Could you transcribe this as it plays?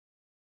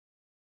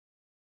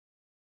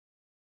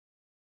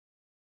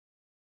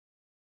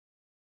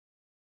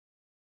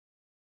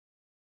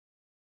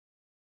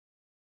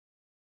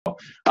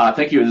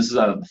Thank you. This is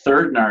the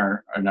third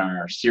in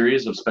our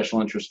series of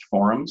special interest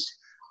forums.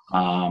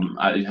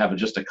 I have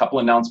just a couple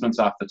announcements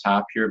off the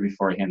top here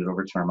before I hand it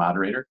over to our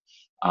moderator.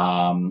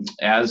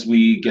 As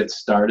we get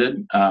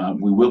started,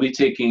 we will be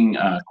taking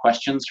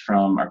questions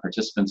from our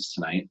participants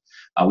tonight.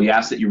 We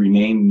ask that you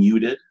remain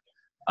muted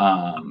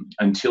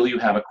until you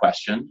have a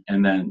question,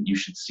 and then you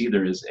should see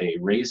there is a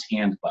raise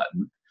hand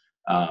button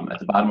at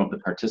the bottom of the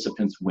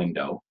participants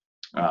window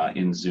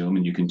in Zoom,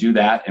 and you can do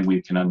that and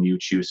we can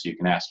unmute you so you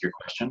can ask your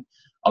question.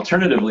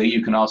 Alternatively,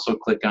 you can also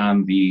click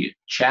on the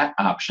chat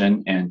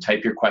option and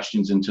type your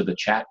questions into the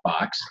chat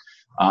box,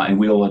 and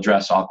we will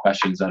address all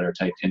questions that are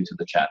typed into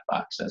the chat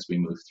box as we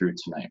move through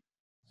tonight.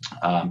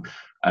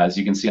 As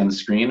you can see on the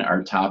screen,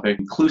 our topic,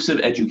 inclusive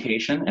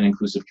education and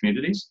inclusive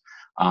communities,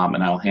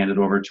 and I'll hand it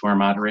over to our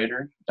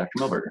moderator, Dr.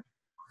 Milberger.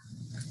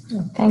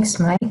 Thanks,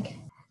 Mike.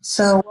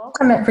 So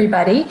welcome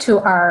everybody to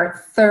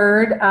our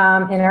third in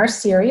our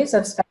series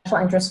of special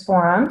interest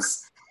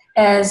forums.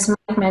 As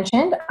Mike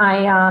mentioned, I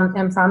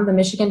am from the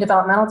Michigan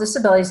Developmental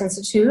Disabilities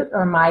Institute,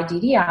 or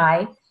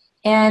MI-DDI,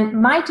 and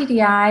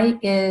MI-DDI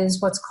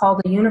is what's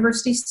called a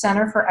University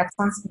Center for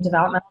Excellence in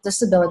Developmental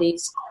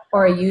Disabilities,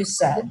 or a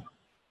UCED.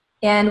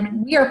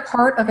 And we are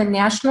part of a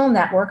national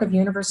network of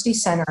university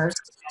centers.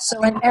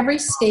 So in every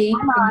state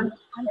and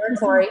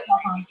territory,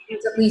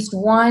 there's at least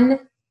one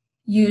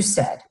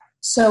UCED.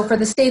 So for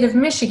the state of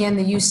Michigan,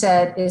 the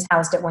UCED is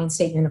housed at Wayne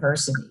State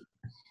University.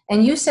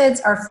 And UCEDs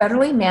are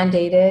federally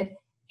mandated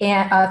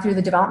through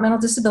the Developmental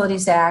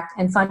Disabilities Act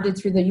and funded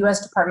through the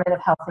U.S. Department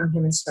of Health and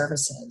Human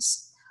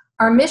Services.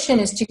 Our mission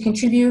is to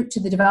contribute to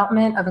the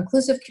development of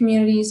inclusive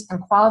communities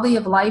and quality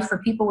of life for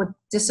people with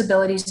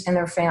disabilities and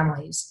their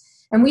families.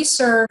 And we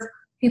serve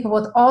people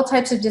with all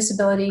types of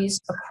disabilities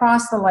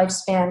across the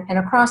lifespan and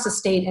across the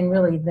state and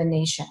really the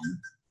nation.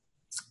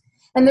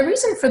 And the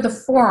reason for the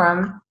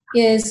forum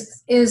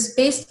is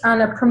based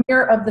on a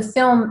premiere of the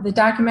film, the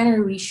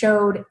documentary we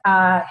showed,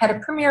 had a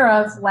premiere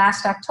of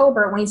last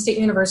October at Wayne State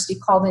University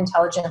called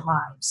Intelligent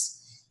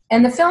Lives.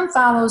 And the film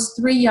follows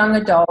 3 young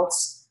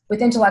adults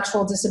with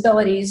intellectual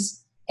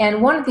disabilities,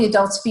 and one of the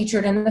adults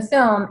featured in the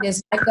film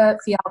is Micah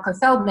Fialka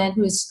Feldman,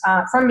 who is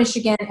from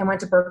Michigan and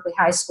went to Berkeley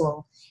High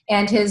School.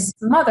 And his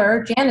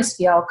mother, Janice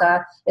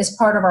Fialka, is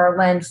part of our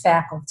LEND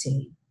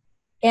faculty.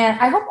 And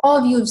I hope all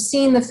of you have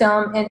seen the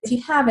film, and if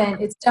you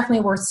haven't, it's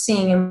definitely worth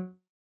seeing, and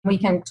we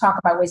can talk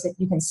about ways that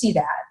you can see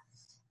that.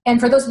 And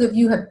for those of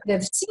you who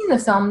have seen the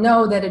film,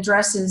 know that it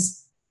addresses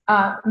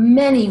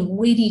many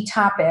weighty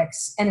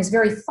topics and is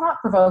very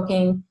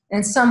thought-provoking, and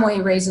in some way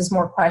raises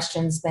more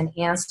questions than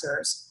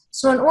answers.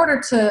 So in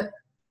order to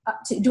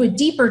do a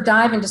deeper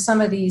dive into some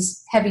of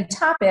these heavy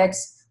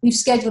topics, we've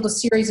scheduled a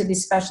series of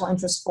these special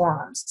interest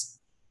forums.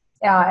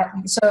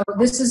 So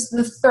this is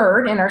the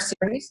third in our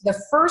series. The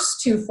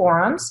first 2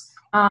 forums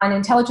on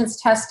intelligence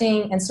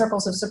testing and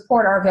circles of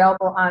support are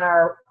available on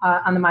our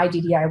on the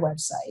MI-DDI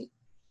website.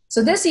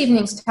 So this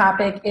evening's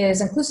topic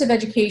is inclusive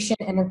education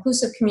and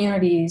inclusive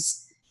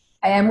communities,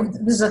 and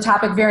this is a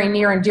topic very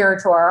near and dear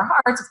to our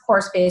hearts, of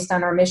course, based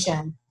on our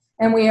mission.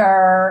 And we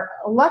are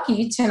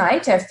lucky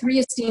tonight to have 3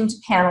 esteemed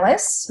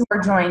panelists who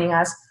are joining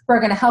us who are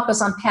going to help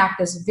us unpack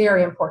this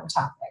very important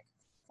topic.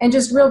 And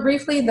just real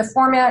briefly, the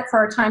format for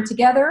our time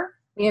together,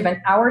 we have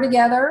an hour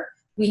together.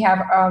 We have,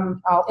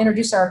 I'll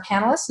introduce our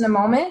panelists in a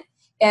moment,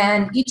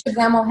 and each of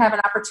them will have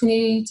an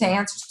opportunity to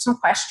answer some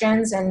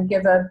questions and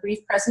give a brief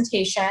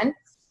presentation.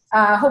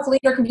 Hopefully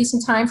there can be some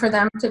time for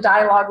them to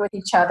dialogue with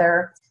each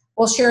other.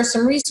 We'll share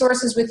some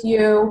resources with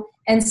you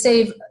and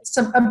save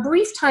a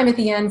brief time at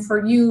the end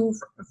for you,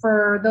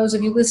 for those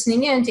of you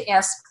listening in, to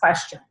ask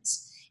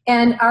questions.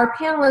 And our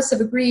panelists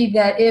have agreed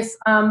that if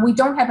we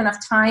don't have enough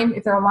time,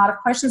 if there are a lot of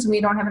questions and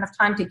we don't have enough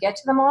time to get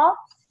to them all,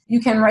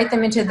 you can write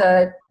them into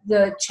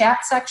the chat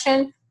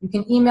section. You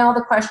can email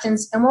the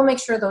questions, and we'll make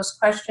sure those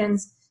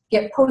questions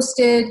get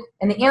posted,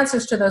 and the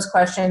answers to those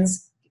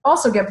questions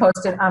also get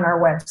posted on our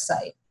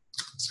website.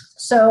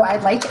 So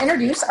I'd like to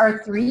introduce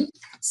our 3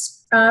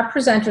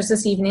 presenters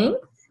this evening.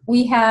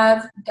 We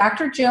have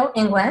Dr. Jill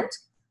England,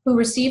 who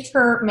received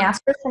her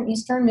master's from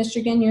Eastern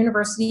Michigan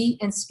University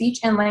in speech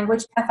and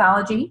language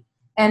pathology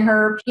and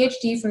her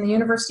PhD from the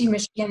University of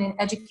Michigan in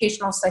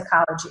educational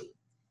psychology.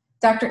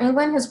 Dr.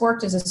 England has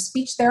worked as a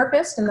speech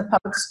therapist in the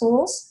public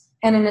schools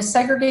and in a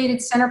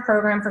segregated center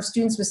program for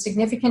students with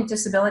significant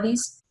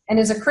disabilities, and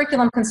is a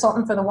curriculum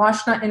consultant for the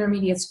Washtenaw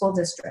Intermediate School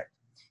District.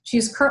 She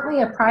is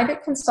currently a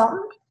private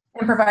consultant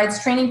and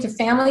provides training to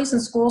families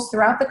and schools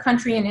throughout the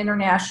country and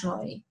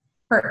internationally.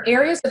 Her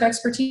areas of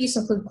expertise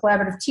include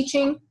collaborative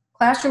teaching,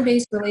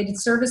 classroom-based related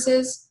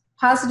services,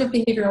 positive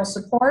behavioral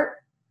support,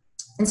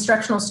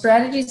 instructional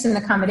strategies and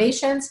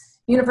accommodations,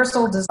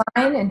 universal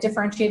design and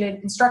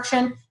differentiated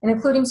instruction, and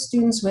including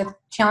students with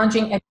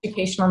challenging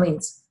educational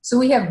needs. So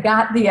we have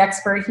got the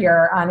expert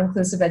here on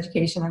inclusive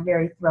education. I'm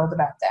very thrilled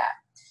about that.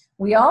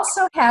 We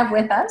also have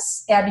with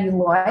us Abby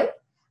Loy,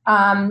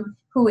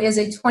 who is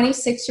a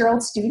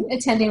 26-year-old student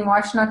attending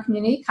Washtenaw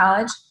Community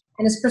College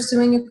and is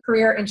pursuing a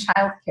career in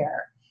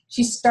childcare.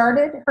 She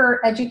started her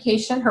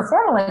education, her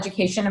formal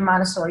education in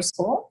Montessori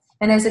school,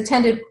 and has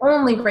attended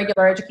only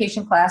regular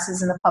education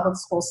classes in the public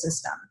school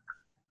system.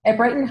 At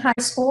Brighton High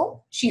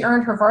School, she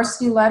earned her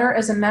varsity letter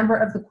as a member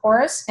of the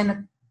chorus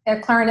and a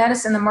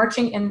clarinetist in the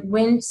marching and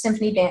wind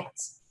symphony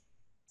bands.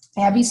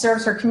 Abby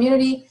serves her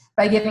community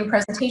by giving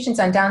presentations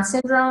on Down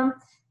syndrome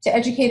to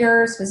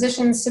educators,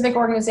 physicians, civic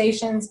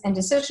organizations, and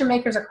decision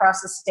makers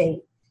across the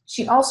state.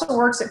 She also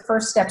works at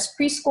First Steps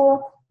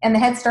Preschool and the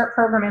Head Start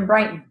program in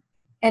Brighton.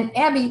 And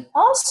Abby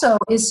also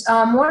is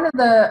one of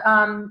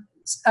the,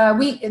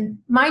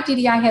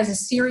 MI-DDI has a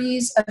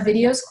series of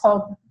videos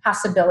called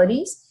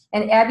Possibilities,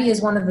 and Abby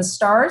is one of the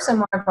stars in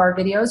one of our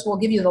videos. We'll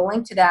give you the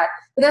link to that.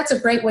 But that's a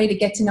great way to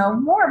get to know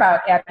more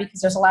about Abby,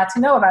 because there's a lot to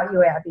know about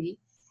you, Abby.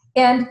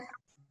 And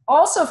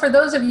also, for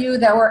those of you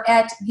that were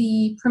at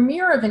the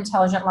premiere of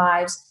Intelligent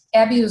Lives,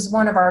 Abby was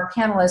one of our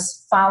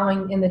panelists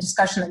following in the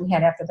discussion that we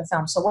had after the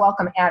film. So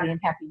welcome, Abby, and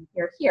happy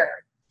you're here.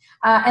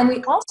 And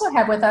we also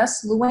have with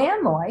us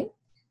Luann Loy,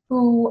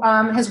 who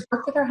has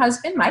worked with her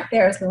husband, Mike,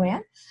 there's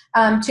Luann,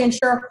 to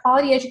ensure a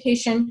quality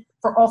education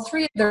for all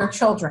three of their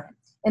children.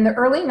 In the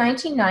early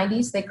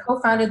 1990s, they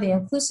co-founded the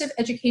Inclusive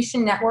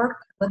Education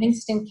Network of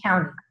Livingston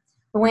County.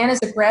 Luann is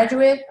a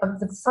graduate of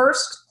the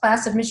first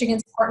class of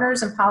Michigan's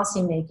Partners in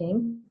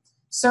Policymaking,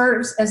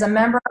 serves as a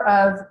member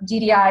of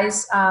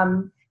DDI's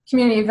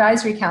Community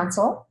Advisory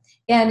Council,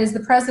 and is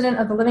the president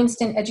of the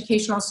Livingston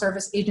Educational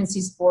Service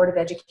Agency's Board of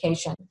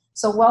Education.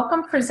 So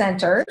welcome,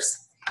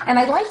 presenters. And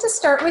I'd like to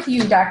start with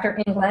you, Dr.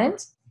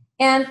 England.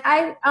 And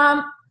I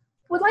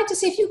would like to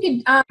see if you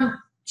could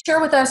share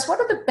with us what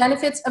are the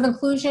benefits of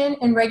inclusion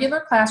in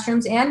regular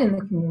classrooms and in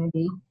the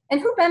community,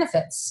 and who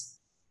benefits?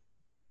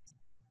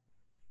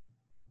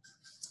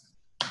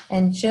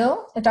 And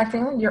Jill, Dr.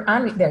 England, you're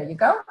on. There you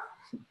go.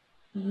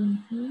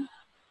 Mm-hmm.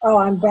 Oh,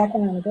 I'm back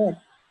and I'm good.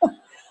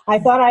 I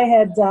thought I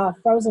had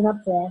frozen up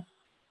there.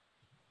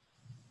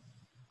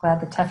 Glad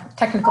the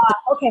technical.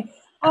 Okay.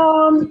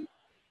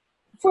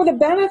 For the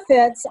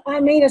benefits, I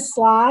made a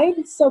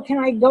slide. So can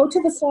I go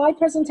to the slide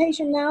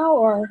presentation now,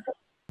 or?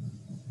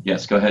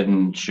 Yes, go ahead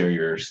and share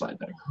your slide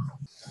deck.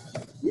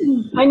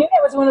 I knew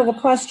that was one of the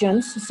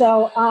questions.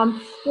 So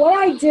what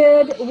I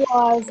did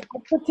was I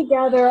put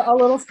together a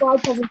little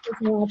slide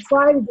presentation, and I'll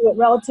try to do it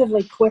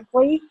relatively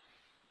quickly.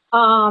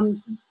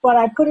 But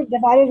I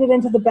divided it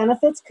into the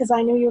benefits because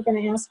I knew you were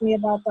going to ask me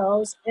about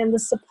those, and the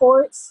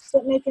supports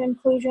that make an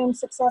inclusion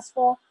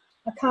successful,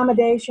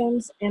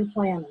 accommodations, and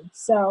planning.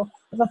 So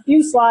there's a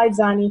few slides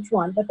on each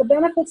one, but the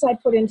benefits I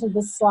put into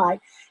this slide.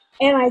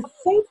 And I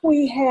think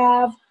we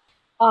have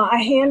a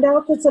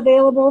handout that's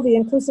available, the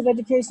Inclusive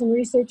Education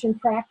Research and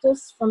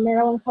Practice from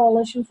Maryland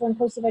Coalition for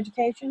Inclusive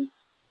Education.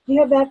 Do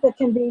you have that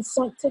can be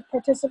sent to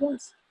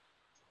participants?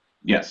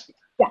 Yes.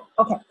 Yeah,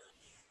 okay.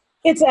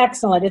 It's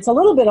excellent. It's a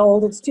little bit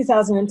old. It's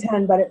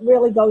 2010, but it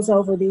really goes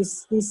over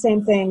these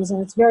same things,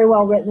 and it's very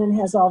well written and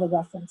has all the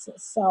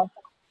references. So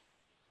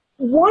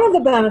one of the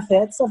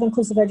benefits of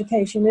inclusive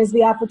education is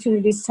the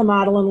opportunities to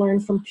model and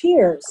learn from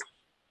peers.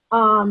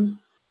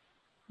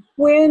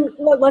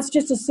 Let's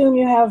just assume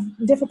you have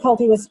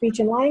difficulty with speech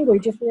and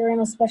language. If you're in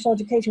a special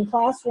education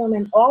classroom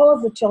and all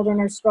of the children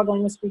are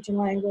struggling with speech and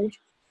language,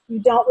 you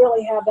don't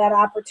really have that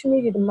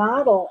opportunity to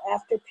model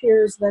after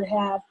peers that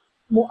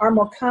are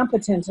more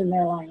competent in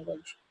their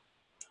language.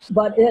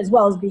 But as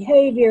well as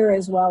behavior,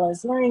 as well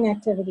as learning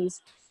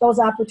activities, those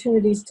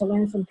opportunities to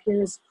learn from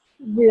peers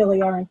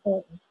really are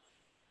important.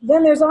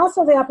 Then there's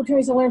also the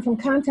opportunities to learn from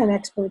content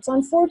experts.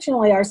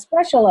 Unfortunately, our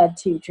special ed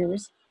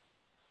teachers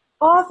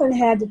often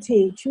had to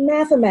teach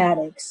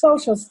mathematics,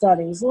 social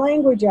studies,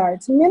 language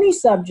arts, many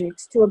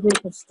subjects to a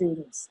group of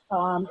students,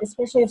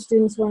 especially if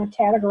students were in a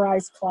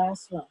categorized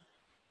classroom.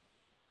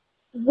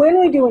 When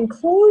we do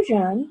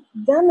inclusion,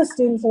 then the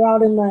students are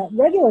out in the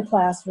regular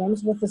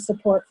classrooms with the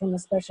support from the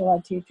special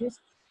ed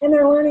teachers, and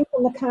they're learning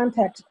from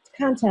the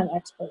content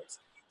experts.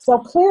 So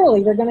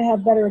clearly, they're going to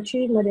have better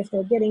achievement if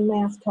they're getting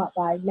math taught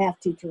by math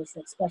teachers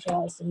that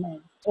specialize in math,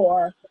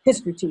 or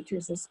history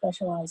teachers that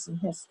specialize in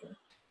history.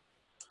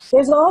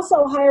 There's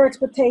also higher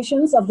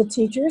expectations of the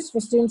teachers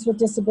for students with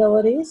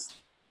disabilities,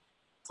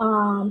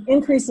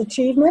 increased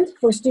achievement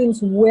for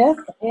students with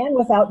and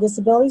without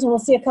disabilities, and we'll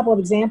see a couple of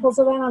examples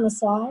of that on the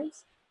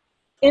slides.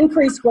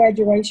 Increased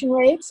graduation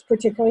rates,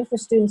 particularly for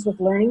students with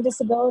learning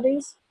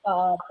disabilities.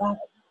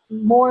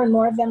 More and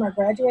more of them are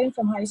graduating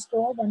from high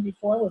school than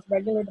before with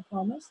regular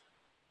diplomas.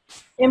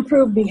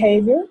 Improved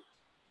behavior.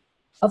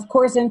 Of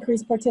course,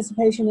 increased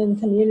participation in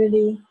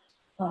community,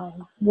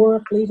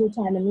 work, leisure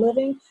time, and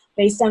living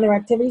based on their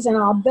activities. And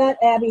I'll bet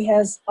Abby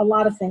has a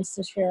lot of things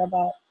to share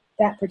about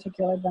that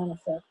particular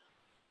benefit.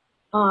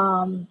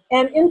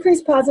 And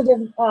increased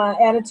positive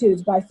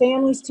attitudes by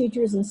families,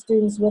 teachers, and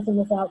students with and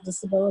without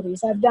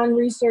disabilities. I've done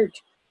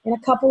research in a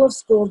couple of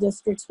school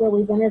districts where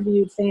we've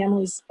interviewed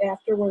families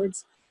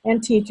afterwards,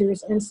 and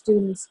teachers and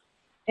students,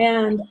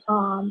 and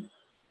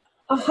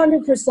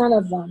 100%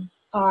 of them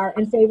are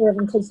in favor of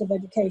inclusive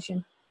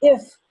education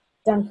if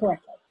done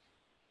correctly,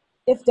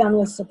 if done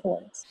with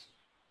supports.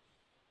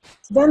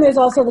 Then there's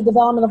also the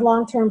development of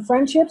long-term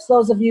friendships.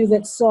 Those of you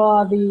that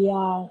saw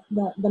the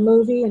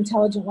movie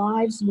Intelligent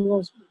Lives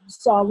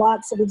saw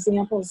lots of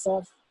examples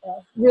of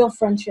real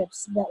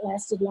friendships that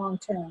lasted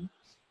long-term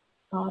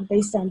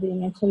based on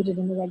being included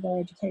in the regular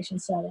education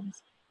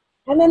settings.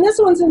 And then this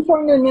one's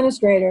important to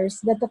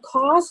administrators, that the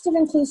cost of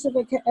inclusive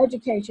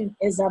education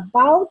is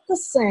about the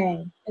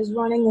same as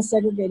running the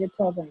segregated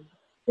program.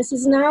 This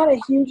is not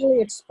a hugely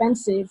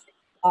expensive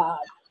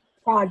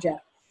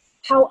project.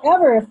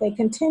 However, if they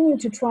continue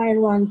to try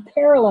and run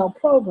parallel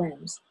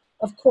programs,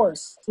 of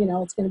course, you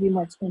know, it's going to be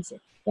more expensive.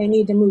 They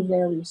need to move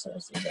their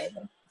resources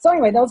over. So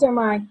anyway, those are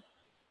my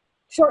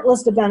short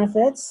list of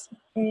benefits.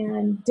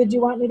 And did you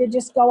want me to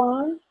just go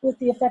on with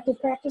the effective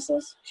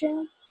practices,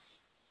 Sharon?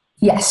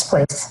 Yes,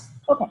 please.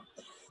 Okay.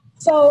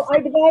 So I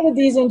divided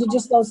these into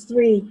just those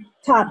 3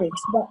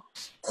 topics, but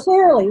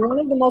clearly one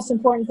of the most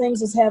important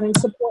things is having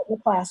support in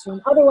the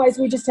classroom. Otherwise,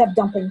 we just have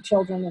dumping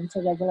children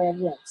into regular ed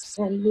rooms,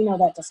 and we know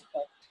that doesn't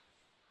work.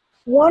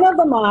 One of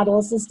the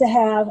models is to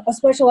have a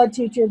special ed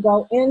teacher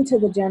go into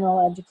the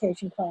general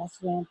education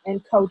classroom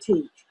and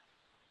co-teach.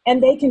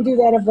 And they can do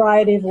that a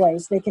variety of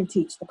ways. They can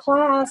teach the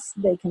class,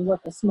 they can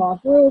work with small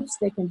groups,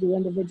 they can do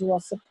individual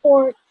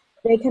support,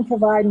 they can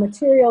provide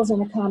materials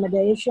and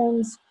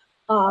accommodations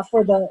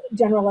for the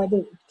general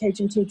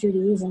education teacher to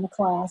use in the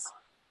class.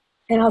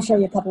 And I'll show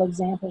you a couple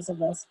examples of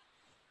this.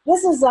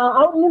 This is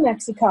out in New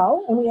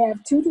Mexico, and we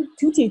have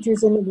two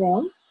teachers in the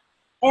room.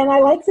 And I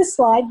like this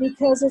slide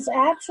because it's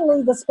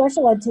actually the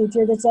special ed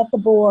teacher that's at the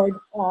board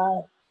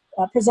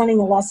presenting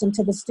the lesson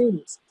to the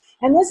students.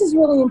 And this is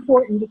really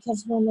important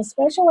because when the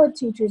special ed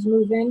teachers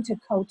move into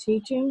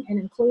co-teaching and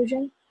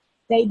inclusion,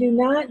 they do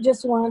not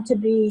just want to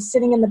be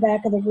sitting in the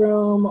back of the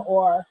room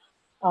or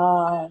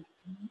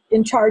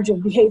in charge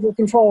of behavior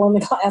control in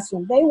the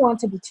classroom. They want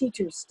to be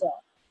teachers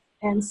still.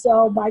 And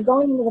so by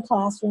going into the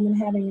classroom and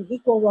having an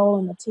equal role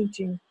in the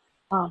teaching,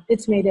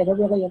 it's made it a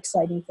really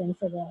exciting thing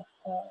for the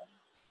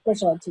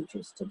special ed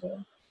teachers to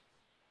do.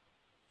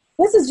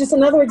 This is just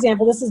another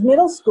example. This is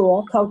middle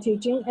school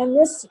co-teaching, and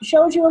this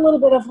shows you a little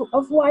bit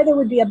of why there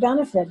would be a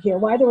benefit here,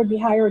 why there would be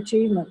higher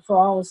achievement for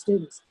all the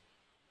students.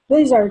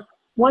 These are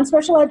one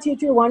special ed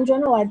teacher, one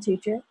general ed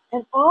teacher,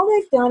 and all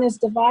they've done is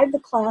divide the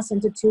class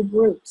into 2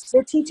 groups.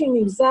 They're teaching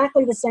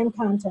exactly the same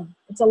content.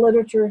 It's a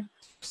literature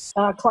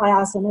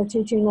class, and they're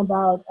teaching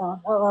about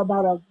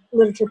a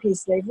literature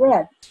piece they've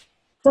read.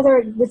 So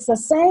it's the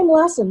same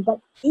lesson, but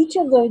each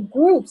of the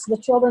groups, the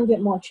children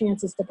get more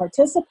chances to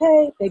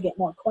participate, they get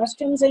more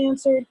questions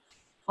answered,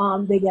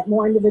 they get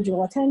more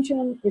individual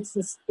attention.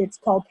 It's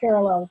called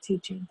parallel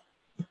teaching.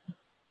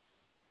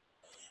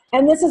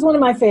 And this is one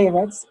of my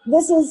favorites.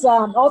 This is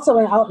also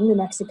out in New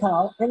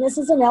Mexico, and this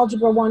is an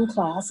Algebra 1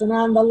 class. And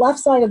on the left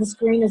side of the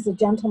screen is the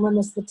gentleman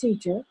that's the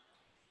teacher.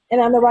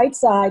 And on the right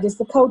side is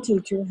the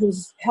co-teacher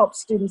who's helped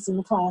students in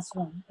the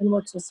classroom and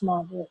works with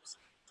small groups.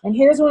 And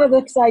here's one of the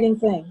exciting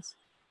things.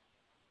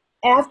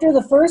 After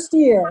the first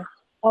year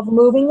of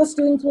moving the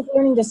students with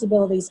learning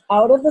disabilities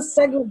out of the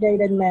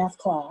segregated math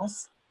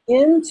class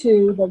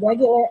into the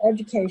regular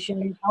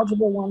education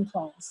Algebra 1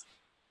 class,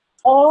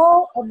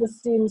 all of the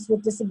students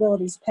with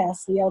disabilities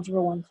passed the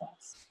Algebra 1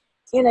 class.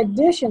 In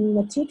addition,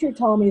 the teacher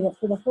told me that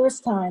for the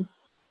first time,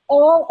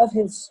 all of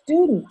his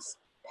students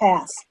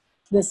passed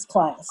this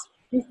class.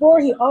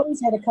 Before, he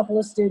always had a couple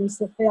of students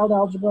that failed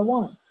Algebra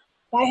 1.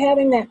 By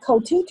having that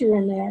co-teacher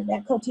in there,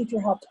 that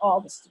co-teacher helped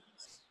all the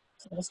students.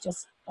 So it was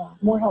just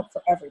more help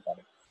for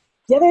everybody.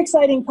 The other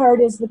exciting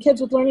part is the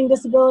kids with learning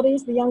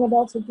disabilities, the young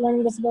adults with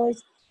learning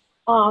disabilities.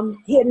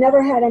 He had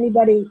never had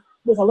anybody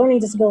with a learning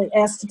disability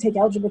asked to take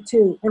Algebra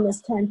 2, and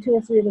this time 2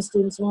 or 3 of the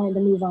students wanted to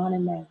move on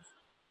in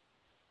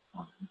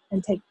math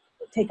and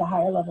take a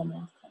higher level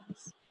math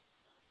class.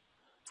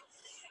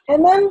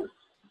 And then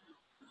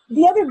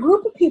the other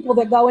group of people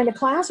that go into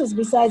classes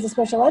besides the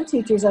special ed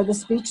teachers are the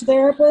speech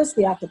therapists,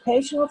 the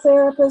occupational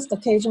therapist,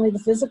 occasionally the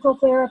physical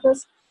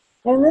therapist.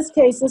 And in this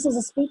case, this is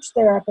a speech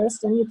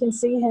therapist, and you can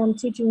see him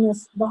teaching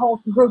the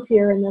whole group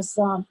here in this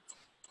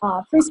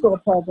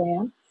preschool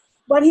program.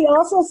 But he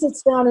also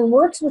sits down and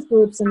works with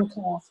groups in the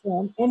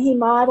classroom, and he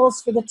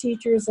models for the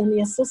teachers and the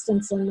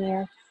assistants in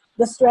there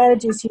the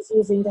strategies he's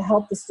using to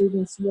help the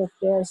students with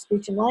their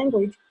speech and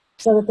language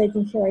so that they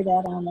can carry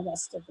that on the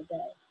rest of the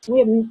day. We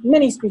have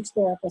many speech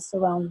therapists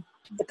around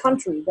the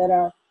country that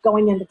are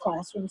going into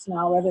classrooms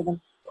now rather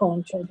than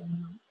pulling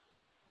children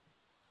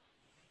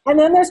out. And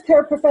then there's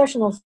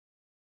paraprofessional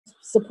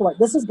support.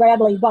 This is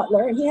Bradley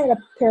Butler, and he had a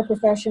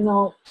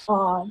paraprofessional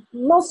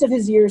most of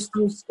his years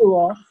through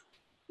school.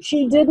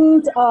 She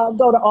didn't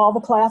go to all the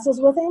classes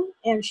with him,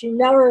 and she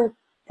never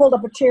pulled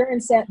up a chair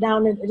and sat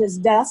down at his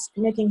desk,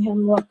 making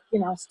him look,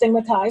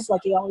 stigmatized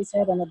like he always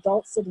had an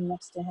adult sitting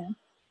next to him.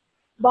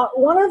 But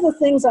one of the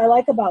things I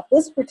like about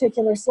this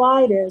particular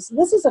slide is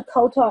this is a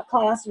co-taught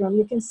classroom.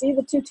 You can see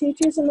the 2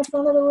 teachers in the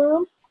front of the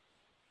room,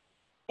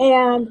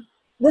 and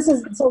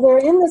so they're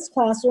in this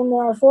classroom.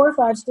 There are 4 or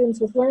 5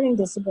 students with learning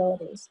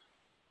disabilities.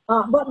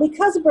 But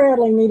because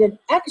Bradley needed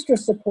extra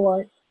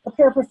support, a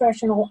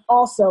paraprofessional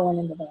also went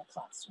into that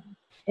classroom.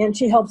 And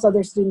she helps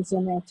other students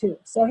in there too.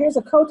 So here's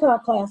a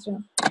co-taught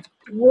classroom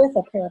with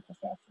a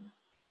paraprofessional.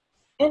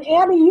 And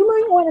Abby, you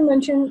might want to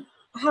mention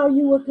how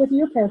you work with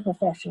your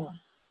paraprofessional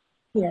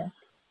here.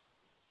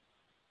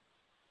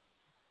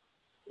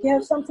 Do you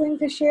have something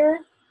to share?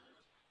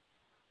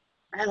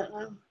 I don't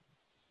know.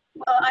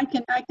 Well, I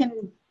can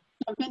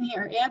jump in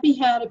here. Abby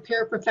had a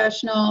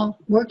paraprofessional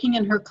working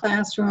in her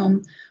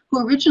classroom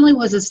who originally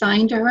was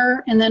assigned to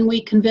her, and then we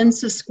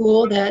convinced the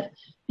school that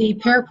the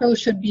parapro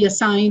should be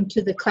assigned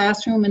to the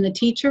classroom and the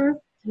teacher,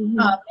 and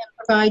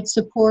provide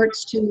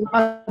supports to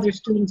other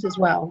students as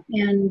well.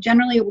 And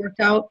generally it worked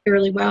out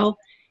fairly well.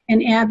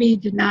 And Abby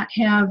did not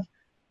have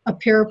a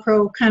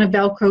parapro kind of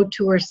Velcro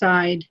to her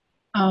side,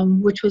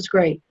 which was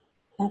great.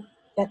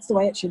 That's the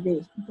way it should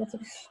be.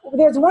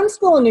 There's one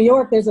school in New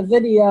York, there's a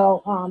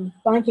video,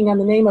 blanking on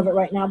the name of it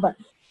right now, but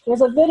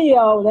there's a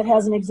video that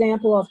has an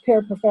example of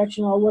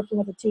paraprofessional working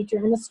with a teacher.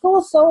 And the school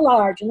is so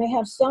large and they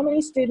have so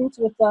many students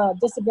with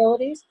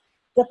disabilities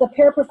that the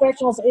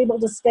paraprofessional is able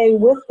to stay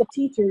with the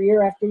teacher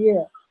year after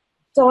year.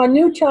 So a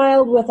new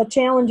child with a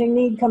challenging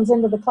need comes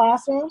into the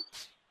classroom,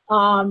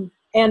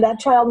 and that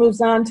child moves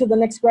on to the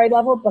next grade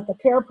level, but the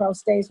parapro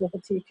stays with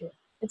the teacher.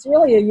 It's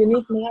really a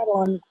unique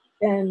model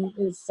and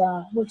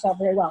works out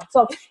very well.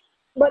 So,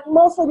 but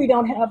mostly we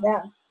don't have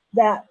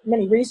that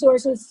many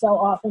resources, so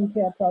often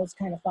parapros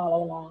kind of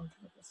follow along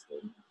with the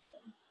student.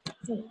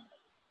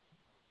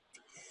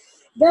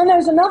 Then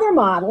there's another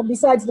model,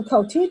 besides the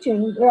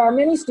co-teaching. There are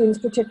many students,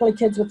 particularly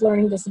kids with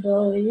learning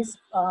disabilities,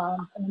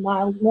 and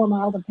more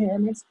mild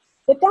impairments,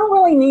 that don't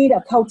really need a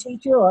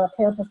co-teacher or a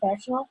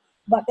paraprofessional,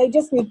 but they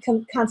just need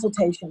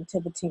consultation to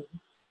the team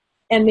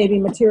and maybe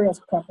materials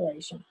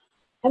preparation.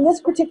 And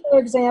this particular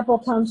example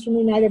comes from the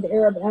United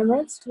Arab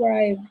Emirates, where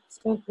I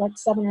spent like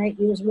 7 or 8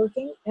 years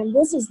working. And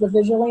this is the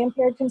visually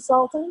impaired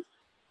consultant,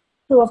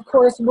 who of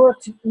course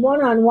worked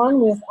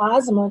one-on-one with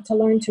Ozma to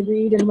learn to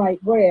read and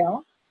write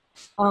Braille.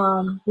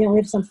 We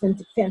have some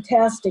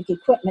fantastic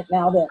equipment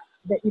now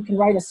that you can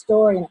write a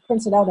story and it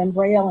prints it out in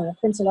Braille and it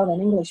prints it out in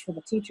English for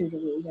the teacher to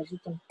read, as you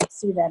can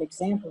see that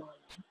example on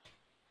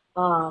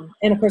there.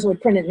 And of course it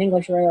would print it in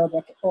English or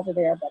Arabic over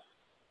there, but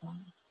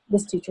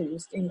this teacher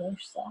used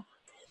English.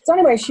 So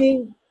anyway,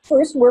 she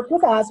first worked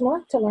with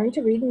Ozma to learn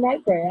to read and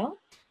write Braille.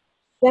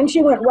 Then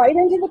she went right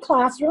into the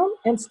classroom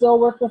and still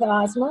worked with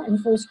Ozma in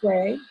first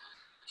grade.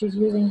 She's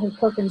using her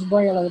Perkins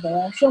Braille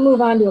there. She'll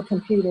move on to a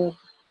computer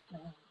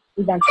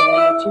eventually,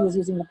 but she was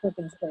using the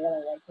Perkins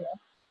Braille right there.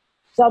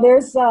 So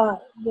there's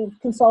the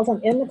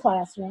consultant in the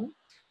classroom.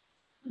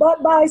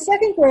 But by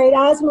second grade,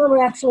 Ozma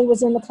actually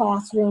was in the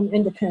classroom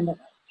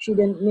independently. She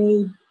didn't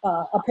need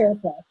a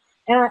parapro.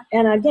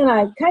 And again,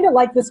 I kind of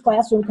like this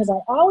classroom because I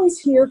always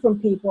hear from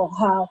people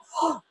how,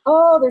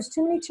 oh, there's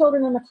too many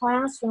children in the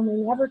classroom.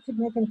 We never could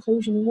make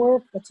inclusion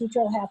work. The teacher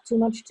will have too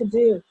much to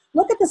do.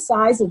 Look at the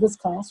size of this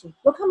classroom.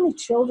 Look how many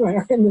children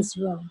are in this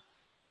room.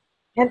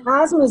 And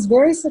Ozma is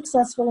very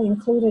successfully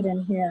included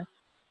in here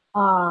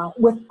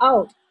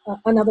without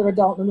another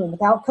adult in the room,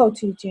 without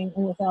co-teaching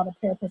and without a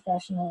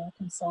paraprofessional or a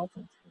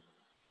consultant.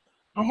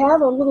 I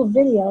have a little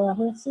video.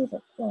 Let's see if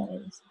it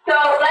plays. So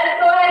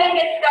let's go ahead and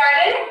get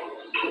started.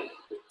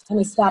 Let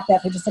me stop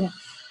that for just a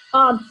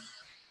second.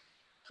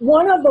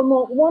 One of the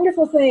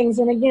wonderful things,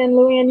 and again,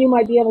 Luann, you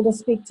might be able to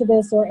speak to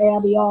this, or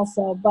Abby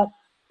also, but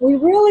we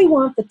really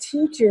want the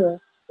teacher,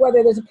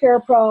 whether there's a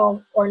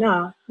parapro or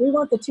not, we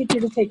want the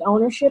teacher to take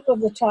ownership of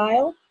the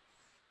child.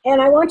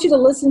 And I want you to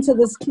listen to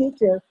this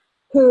teacher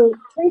who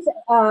treats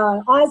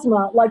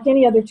Ozma like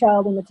any other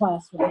child in the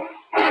classroom.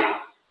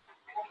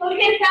 Who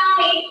can tell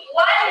me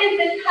what is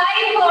the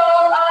title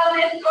of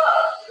this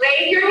book?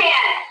 Raise your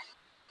hand.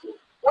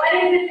 What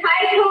is the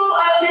title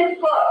of this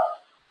book?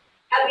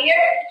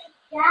 Abir?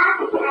 Jack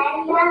and the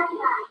Beanstalk.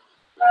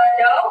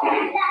 No.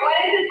 What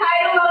is the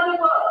title of the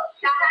book?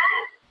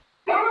 Shahan?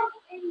 Jack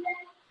and the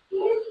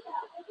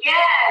Beanstalk.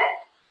 Yes.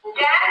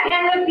 Jack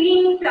and the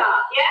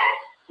Beanstalk. Yes.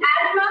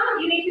 Asma,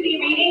 you need to be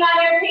reading on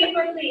your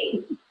paper,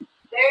 please.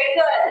 Very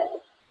good.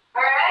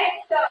 All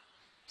right.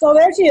 So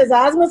there she is.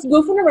 Ozma's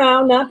goofing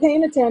around, not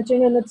paying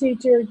attention, and the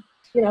teacher,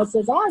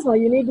 says, Ozma,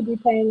 you need to be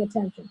paying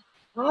attention.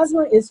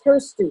 Ozma is her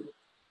student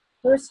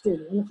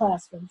in the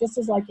classroom, just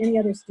as like any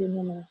other student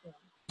in the room.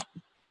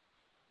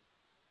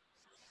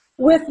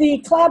 With the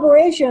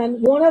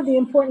collaboration, one of the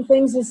important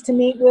things is to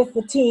meet with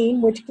the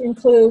team, which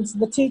includes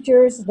the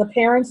teachers, the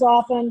parents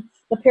often,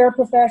 the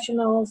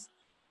paraprofessionals,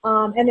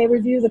 and they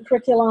review the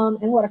curriculum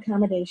and what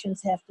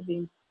accommodations have to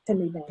be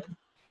made.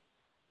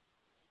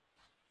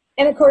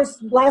 And of course,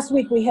 last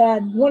week we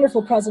had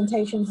wonderful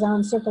presentations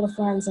on Circle of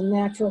Friends and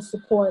natural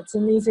supports,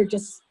 and these are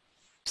just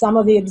some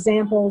of the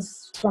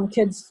examples from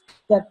kids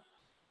that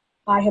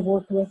I have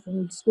worked with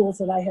and schools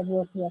that I have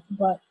worked with.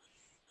 But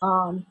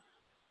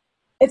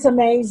it's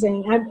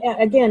amazing.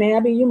 Again,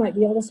 Abby, you might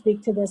be able to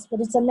speak to this,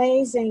 but it's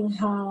amazing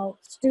how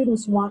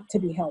students want to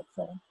be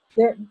helpful.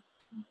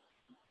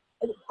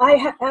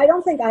 I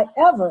don't think I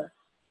ever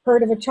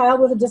heard of a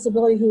child with a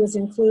disability who was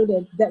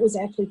included that was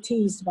actually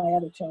teased by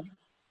other children.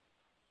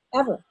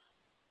 Ever.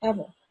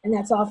 And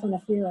that's often a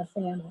fear of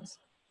families.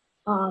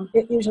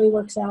 it usually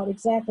works out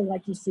exactly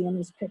like you see in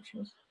these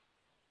pictures.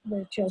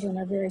 The children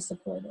are very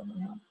supportive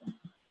and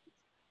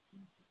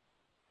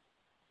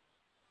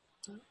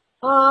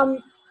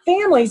helpful.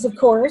 Families, of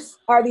course,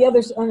 are the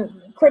other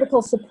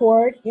critical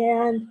support,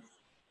 and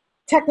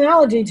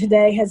technology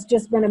today has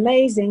just been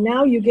amazing.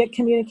 Now you get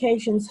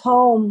communications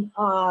home,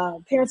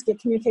 parents get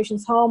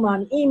communications home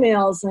on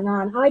emails and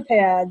on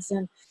iPads,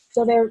 and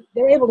so they're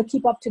able to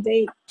keep up to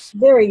date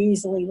very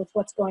easily with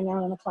what's going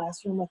on in the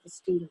classroom with the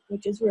student,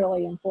 which is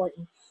really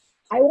important.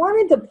 I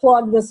wanted to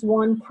plug this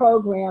one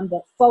program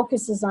that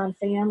focuses on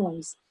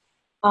families.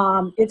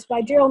 It's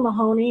by Gerald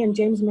Mahoney and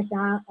James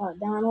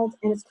McDonald,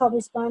 and it's called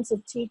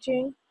Responsive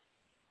Teaching.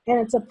 And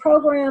it's a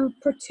program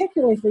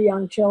particularly for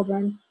young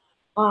children,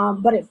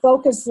 but it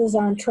focuses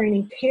on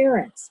training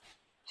parents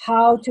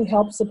how to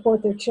help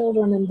support their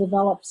children and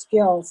develop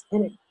skills.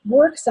 And it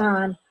works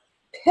on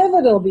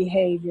pivotal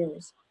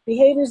behaviors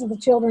that the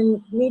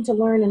children need to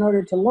learn in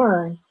order to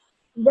learn,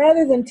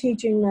 rather than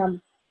teaching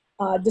them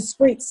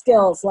discrete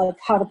skills like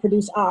how to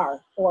produce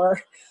R,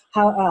 or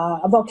how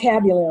a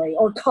vocabulary,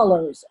 or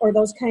colors, or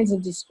those kinds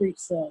of discrete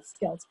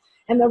skills.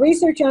 And the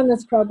research on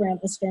this program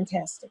is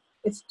fantastic.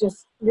 It's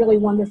just really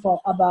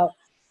wonderful about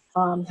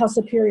how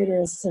superior it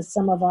is to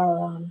some of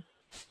our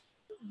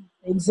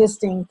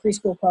existing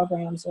preschool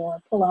programs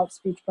or pull-out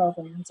speech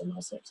programs and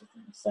those sorts of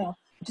things. So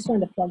I just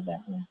wanted to plug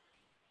that in.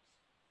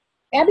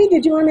 Abby,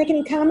 did you want to make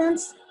any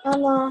comments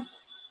on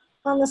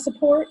the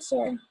support?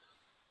 Sorry.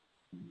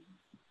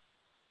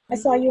 I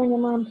saw you and your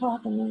mom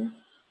talking there.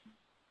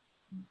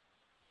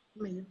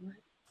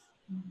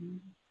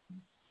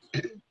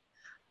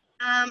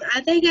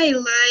 I think I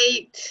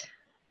liked,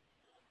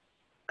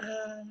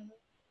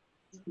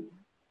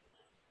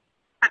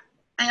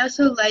 I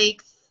also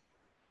liked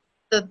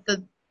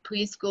the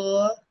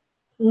preschool.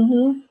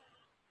 Mm-hmm.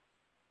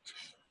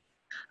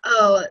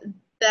 Oh,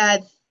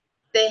 that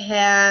they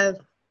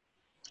have,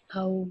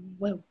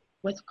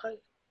 what's it called?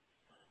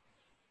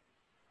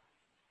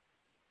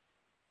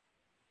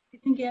 I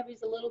think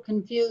Abby's a little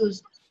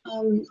confused.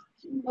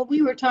 What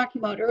we were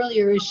talking about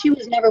earlier is she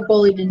was never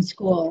bullied in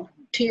school,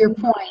 to your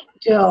point,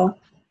 Jill.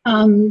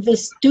 The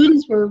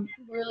students were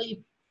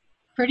really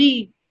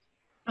pretty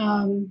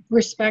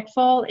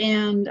respectful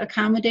and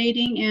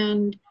accommodating,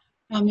 and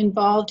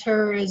involved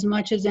her as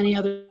much as any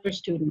other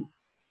student.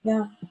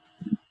 Yeah,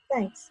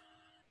 thanks.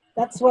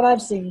 That's what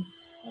I've seen.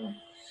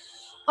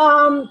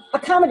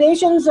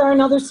 Accommodations are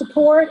another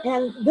support,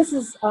 and this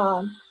is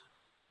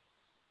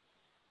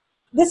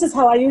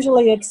how I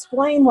usually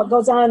explain what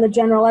goes on in the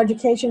general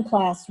education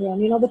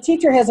classroom. You know, the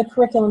teacher has a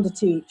curriculum to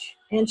teach,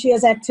 and she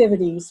has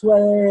activities,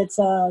 whether it's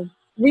a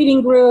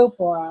reading group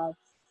or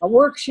a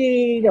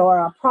worksheet or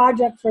a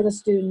project for the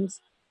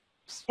students.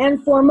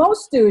 And for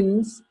most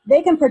students,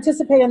 they can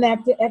participate in that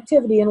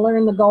activity and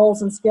learn the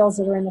goals and skills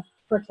that are in the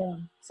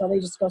curriculum. So they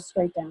just go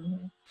straight down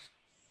here.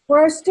 For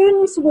our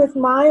students with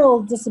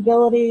mild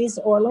disabilities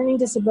or learning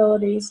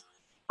disabilities,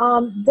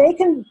 they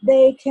can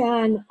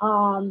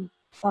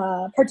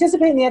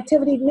participate in the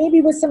activity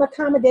maybe with some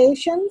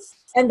accommodations,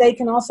 and they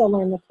can also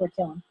learn the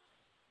curriculum.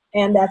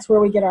 And that's where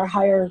we get our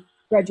higher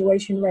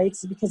graduation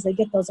rates, because they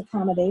get those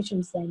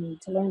accommodations they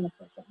need to learn the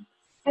curriculum.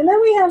 And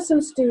then we have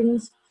some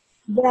students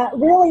that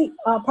really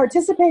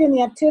participate in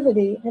the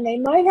activity, and they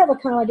might have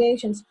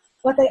accommodations,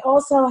 but they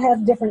also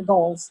have different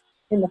goals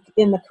in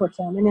the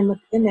curriculum and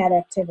in that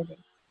activity.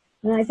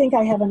 And I think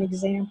I have an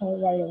example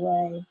right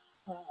away.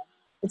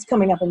 It's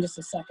coming up in just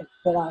a second,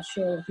 but I'll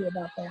share with you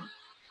about that.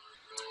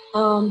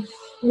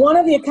 One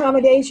of the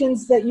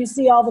accommodations that you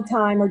see all the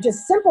time are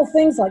just simple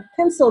things like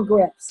pencil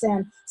grips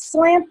and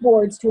slant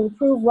boards to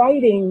improve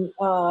writing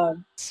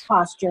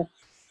posture.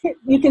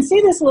 You can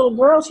see this little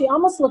girl, she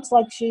almost looks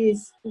like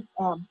she's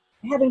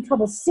having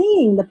trouble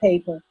seeing the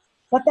paper,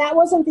 but that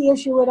wasn't the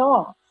issue at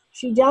all.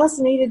 She just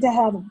needed to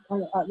have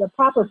the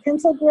proper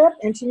pencil grip,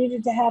 and she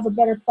needed to have a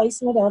better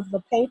placement of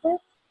the paper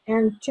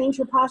and change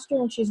her posture,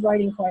 and she's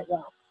writing quite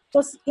well.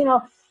 Just, you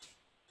know,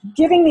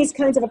 giving these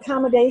kinds of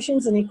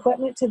accommodations and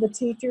equipment to the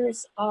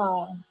teachers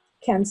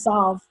can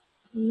solve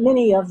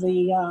many of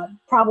the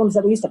problems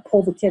that we used to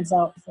pull the kids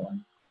out for.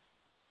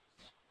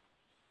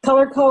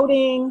 Color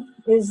coding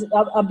is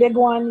a big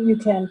one. You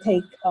can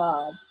take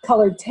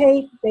colored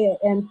tape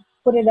and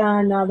put it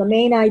on the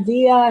main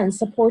idea and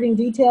supporting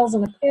details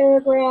in a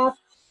paragraph.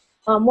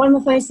 One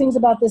of the nice things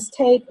about this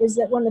tape is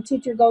that when the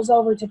teacher goes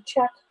over to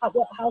check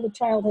how the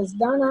child has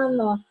done on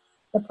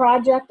the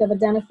project of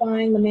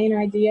identifying the main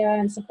idea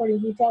and supporting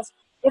details,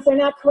 if they're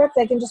not correct,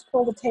 they can just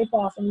pull the tape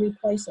off and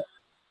replace it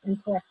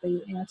and correct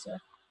the answer.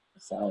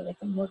 So they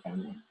can work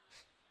on that.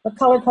 But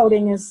color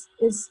coding is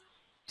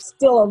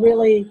still a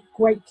really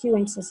great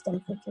cueing system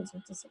for kids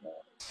with disabilities.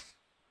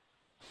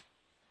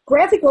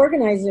 Graphic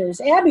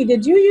organizers. Abby,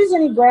 did you use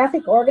any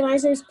graphic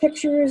organizers,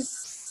 picture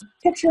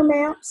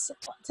maps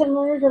to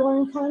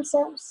learn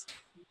concepts?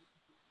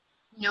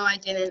 No, I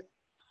didn't.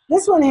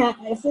 This one,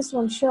 if this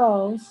one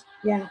shows,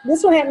 yeah,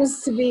 this one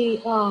happens to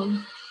be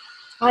on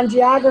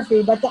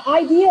geography, but the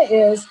idea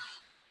is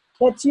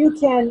that you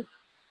can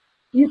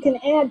you can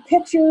add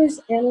pictures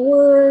and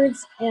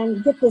words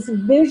and get this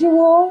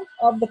visual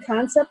of the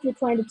concept you're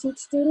trying to teach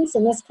students.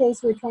 In this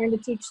case, we're trying to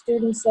teach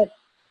students that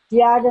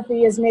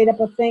geography is made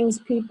up of things,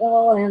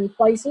 people, and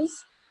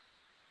places.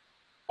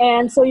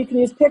 And so you can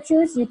use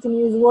pictures, you can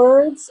use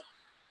words,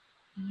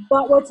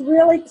 but what's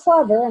really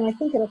clever, and I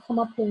think it'll come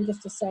up here in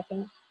just a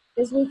second,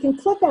 is we can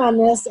click on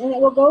this and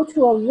it will go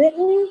to a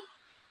written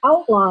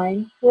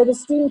outline where the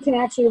student can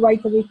actually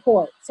write the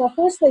report. So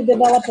first they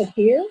develop it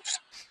here,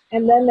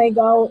 and then they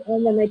go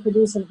and then they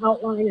produce an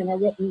outline and a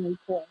written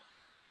report.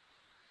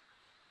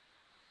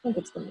 I think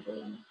it's going to be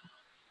in it.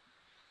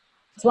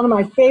 It's one of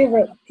my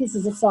favorite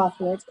pieces of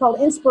software. It's called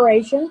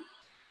Inspiration.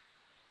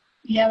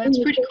 Yeah, that's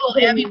pretty cool.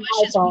 Abby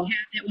wishes we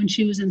had it when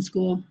she was in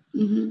school.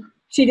 Mm-hmm.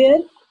 She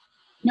did?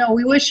 No,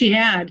 we wish she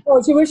had.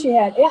 Oh, she wish she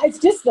had. Yeah, it's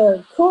just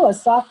the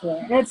coolest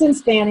software. And it's in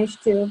Spanish,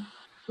 too.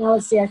 Now,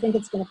 let's see. I think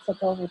it's going to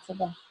click over to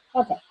the...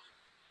 Okay.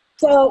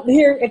 So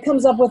here it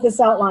comes up with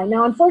this outline.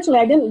 Now, unfortunately,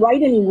 I didn't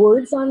write any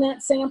words on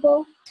that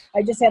sample.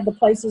 I just had the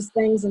places,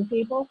 things, and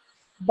people.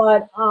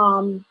 But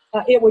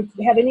it would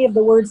have any of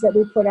the words that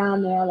we put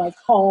on there, like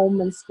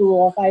home and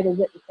school, if I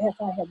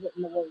had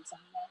written the words on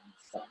there.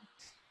 So,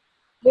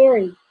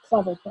 very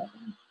clever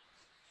program.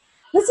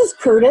 This is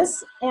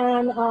Curtis,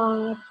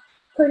 and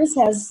Curtis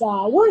has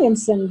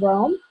Williams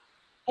syndrome,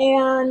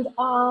 and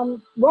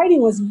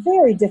writing was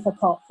very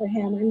difficult for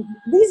him. And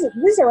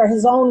these are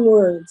his own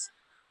words.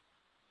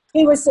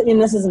 He was, and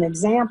this is an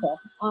example,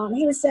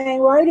 he was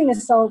saying, writing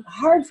is so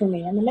hard for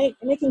me, and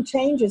making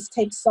changes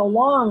takes so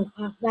long.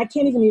 I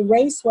can't even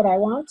erase what I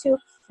want to,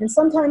 and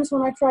sometimes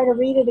when I try to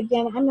read it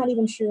again, I'm not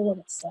even sure what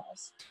it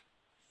says.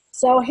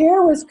 So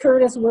here was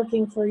Curtis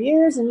working for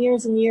years and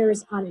years and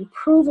years on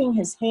improving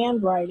his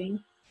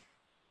handwriting,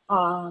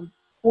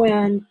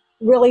 when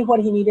really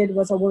what he needed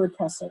was a word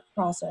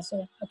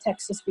processor, a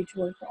text-to-speech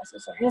word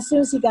processor. And as soon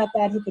as he got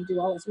that, he could do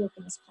all his work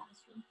in his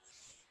classroom.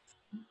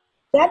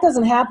 That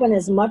doesn't happen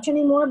as much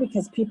anymore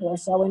because people are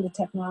so into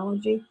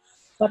technology,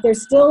 but there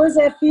still is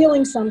that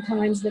feeling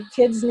sometimes that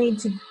kids need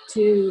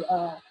to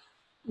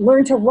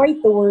learn to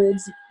write the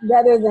words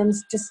rather than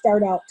just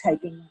start out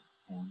typing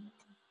them.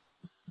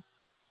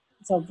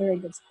 So very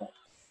good split.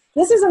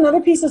 This is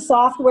another piece of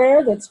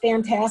software that's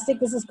fantastic.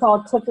 This is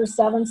called Clicker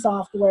 7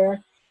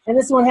 software. And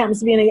this one happens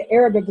to be an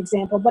Arabic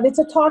example, but it's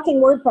a talking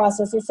word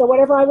processor. So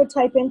whatever I would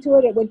type into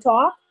it, it would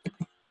talk.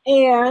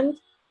 And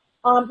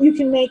you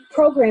can make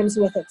programs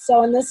with it.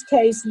 So in this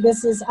case,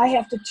 I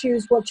have to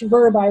choose which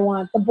verb I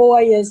want. The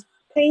boy is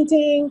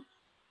painting,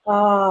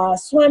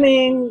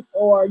 swimming,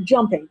 or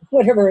jumping,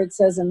 whatever it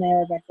says in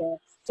there back there.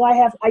 So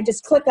I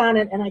just click on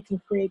it and I can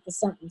create the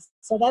sentence.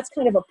 So that's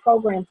kind of a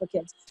program for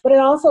kids. But it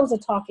also is a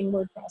talking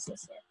word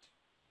processor.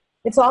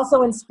 It's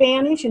also in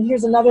Spanish, and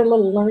here's another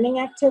little learning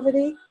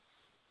activity.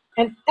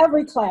 And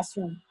every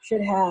classroom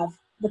should have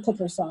the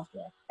Clicker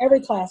software. Every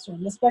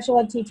classroom. The special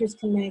ed teachers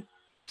can make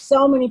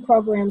so many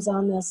programs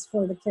on this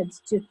for the kids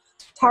to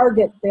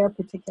target their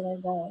particular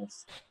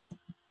goals.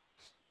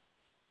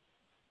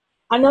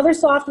 Another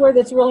software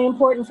that's really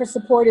important for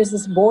support is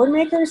this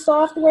Boardmaker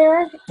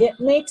software. It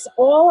makes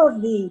all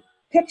of the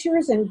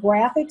pictures and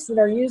graphics that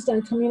are used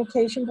on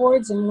communication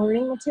boards and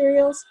learning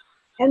materials.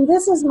 And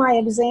this is my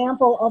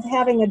example of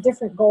having a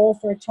different goal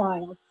for a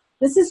child.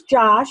 This is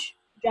Josh.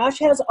 Josh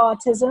has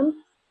autism.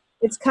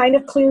 It's kind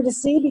of clear to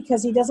see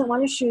because he doesn't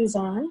want his shoes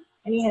on,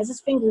 and he has his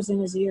fingers in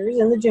his ears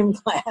in the gym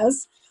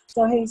class.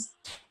 So he's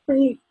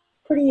pretty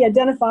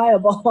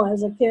identifiable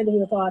as a kid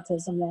with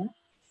autism there.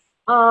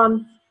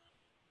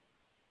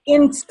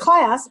 In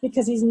class,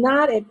 because he's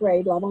not at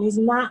grade level, he's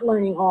not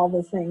learning all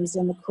the things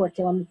in the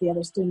curriculum that the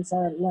other students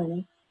are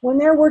learning. When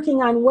they're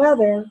working on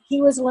weather, he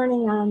was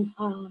learning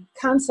on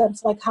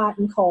concepts like hot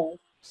and cold.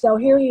 So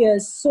here he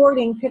is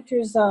sorting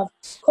pictures of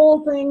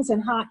cold things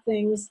and hot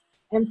things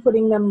and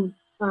putting them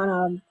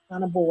on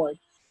a board.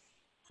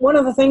 One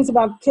of the things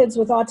about kids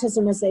with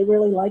autism is they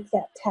really like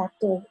that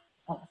tactile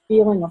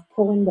feeling of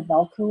pulling the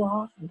Velcro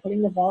off and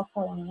putting the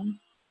Velcro on.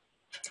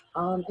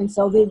 And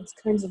so these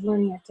kinds of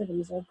learning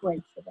activities are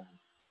great for them.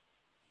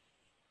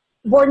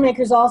 Boardmaker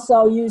is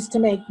also used to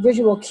make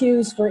visual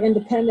cues for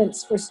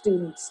independence for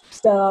students.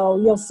 So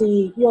you'll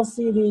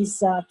see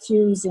these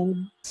cues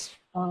in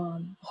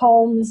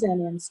homes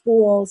and in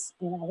schools.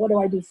 You know, what do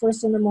I do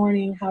first in the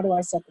morning? How do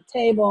I set the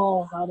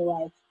table? How do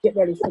I get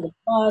ready for the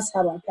bus?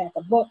 How do I pack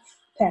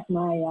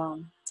my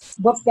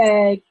book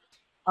bag?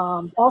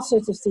 All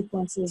sorts of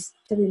sequences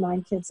to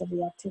remind kids of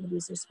the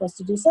activities they're supposed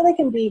to do so they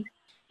can be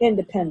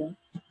independent.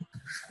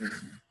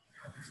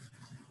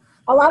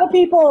 A lot of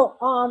people,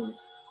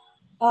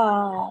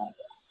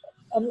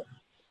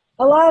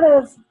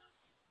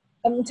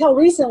 until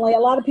recently, a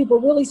lot of people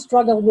really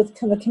struggled with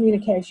the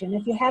communication.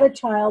 If you had a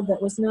child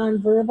that was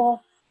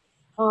nonverbal,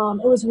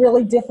 it was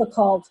really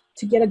difficult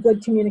to get a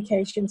good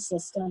communication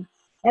system.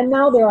 And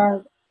now there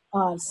are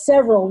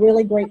several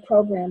really great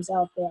programs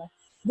out there.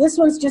 This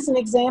one's just an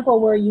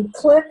example where you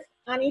click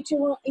on each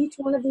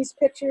one of these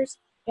pictures.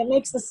 It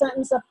makes the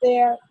sentence up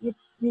there.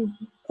 You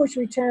push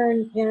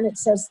return, and it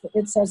says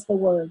the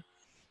word.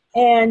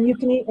 And you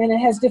can, and it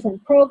has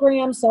different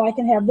programs. So I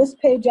can have this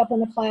page up in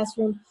the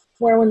classroom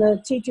where when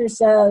the teacher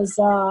says,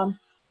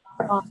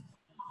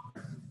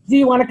 do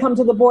you want to come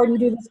to the board and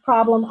do this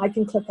problem? I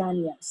can click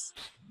on yes.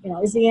 You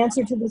know, is the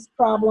answer to this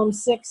problem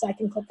 6? I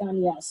can click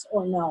on yes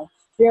or no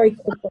very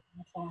quickly in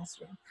the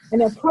classroom.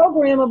 And they're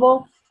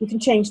programmable. You can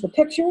change the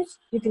pictures.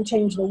 You can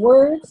change the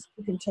words.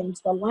 You can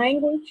change the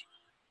language.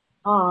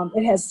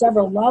 It has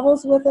several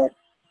levels with it.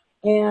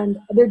 And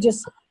they're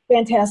just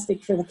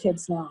fantastic for the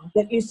kids now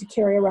that used to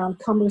carry around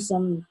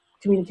cumbersome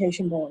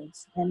communication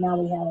boards. And now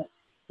we have it,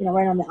 you know,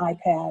 right on the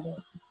iPad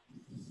or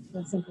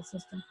a simple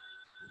system.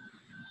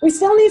 We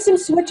still need some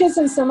switches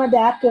and some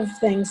adaptive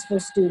things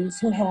for students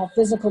who have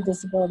physical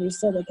disabilities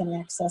so they can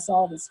access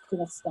all this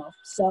cool stuff.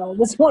 So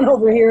this one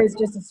over here is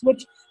just a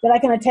switch that I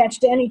can attach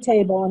to any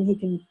table, and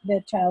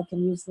the child can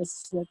use this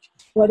switch.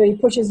 Whether he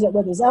pushes it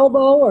with his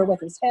elbow or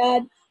with his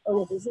head or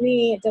with his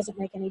knee, it doesn't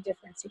make any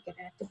difference. He can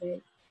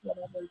activate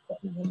whatever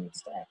equipment he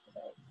needs to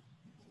activate.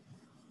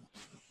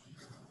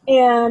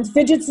 And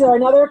fidgets are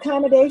another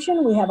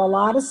accommodation. We have a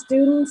lot of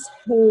students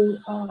who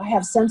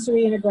have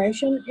sensory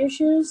integration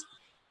issues.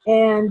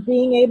 And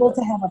being able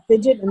to have a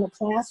fidget in the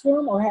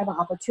classroom or have an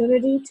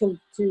opportunity to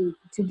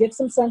get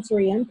some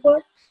sensory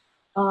input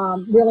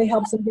really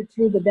helps them get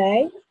through the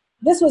day.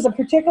 This was a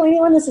particularly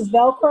new one. This is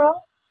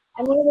Velcro.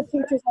 And one of the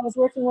teachers I was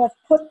working with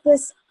put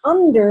this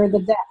under the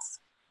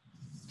desk.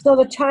 So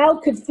the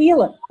child could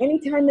feel it.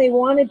 Anytime they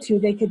wanted to,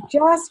 they could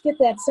just get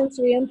that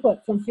sensory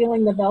input from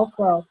feeling the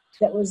Velcro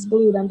that was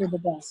glued under the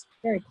desk.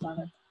 Very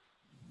clever.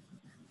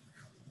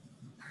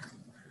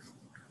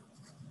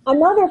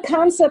 Another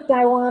concept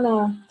I want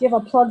to give a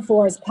plug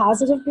for is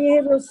positive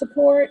behavioral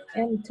support,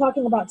 and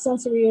talking about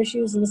sensory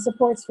issues and the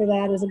supports for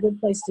that is a good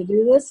place to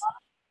do this.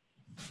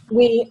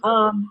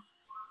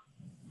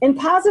 In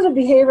positive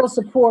behavioral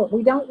support,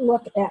 we don't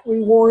look at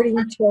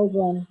rewarding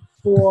children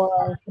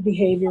for the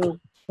behavior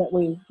that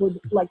we would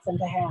like them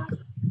to have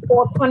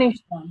or punish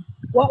them.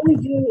 What we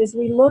do is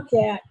we look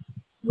at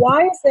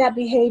why is that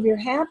behavior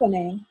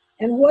happening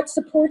and what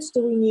supports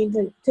do we need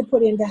to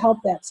put in to help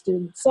that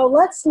student. So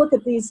let's look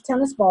at these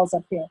tennis balls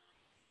up here.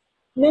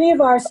 Many of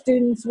our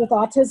students with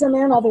autism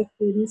and other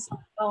students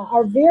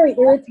are very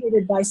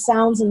irritated by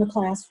sounds in the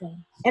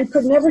classroom and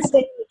could never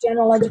stay in the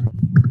general education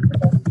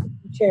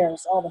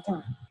chairs all the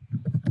time.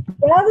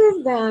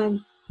 Rather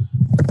than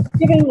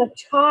giving the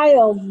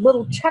child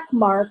little check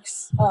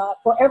marks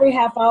for every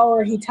half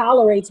hour he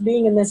tolerates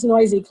being in this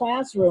noisy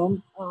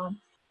classroom,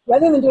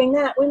 rather than doing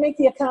that, we make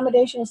the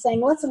accommodation of saying,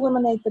 let's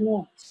eliminate the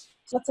noise.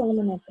 Let's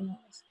eliminate the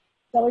noise.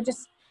 So we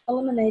just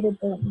eliminated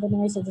the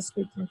noise of the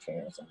squeaking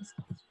chairs.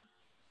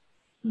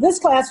 This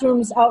classroom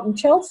is out in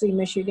Chelsea,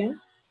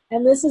 Michigan,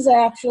 and this is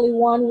actually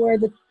one where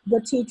the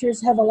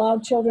teachers have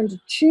allowed children to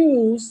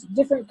choose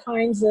different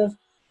kinds of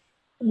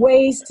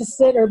ways to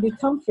sit or be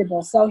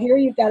comfortable. So here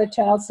you've got a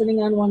child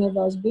sitting on one of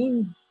those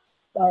beam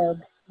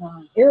or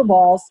air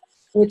balls,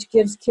 which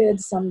gives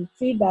kids some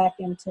feedback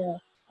into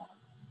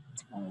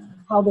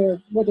how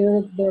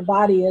their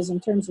body is in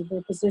terms of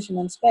their position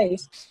in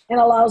space, and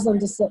allows them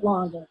to sit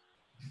longer.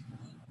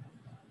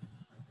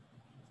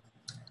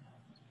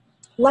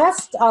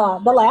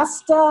 The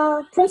last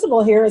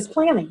principle here is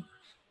planning.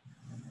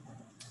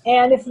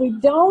 And if we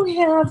don't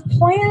have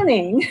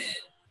planning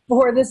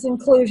for this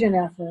inclusion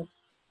effort,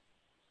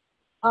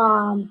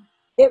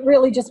 it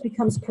really just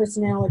becomes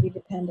personality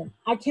dependent.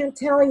 I can't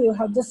tell you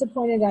how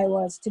disappointed I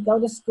was to go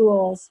to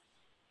schools,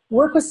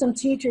 work with some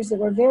teachers that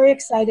were very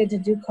excited to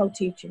do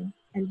co-teaching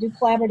and do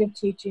collaborative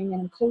teaching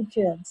and include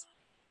kids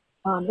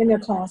in their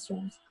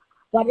classrooms.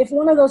 But if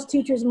one of those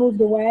teachers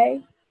moved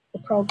away, the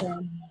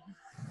program.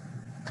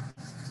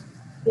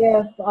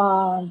 If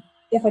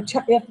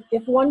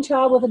one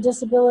child with a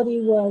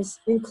disability was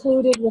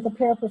included with a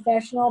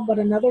paraprofessional, but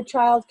another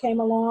child came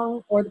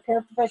along or the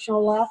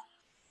paraprofessional left,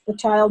 the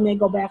child may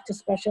go back to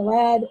special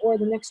ed, or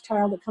the next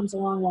child that comes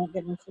along won't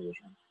get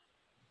inclusion.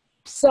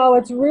 So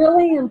it's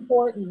really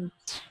important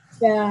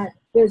that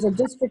there's a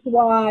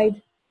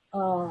district-wide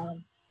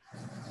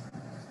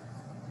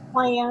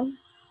plan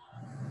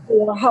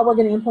for how we're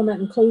going to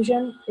implement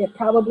inclusion. It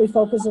probably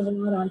focuses a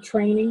lot on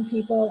training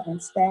people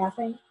and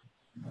staffing.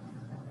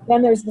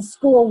 Then there's the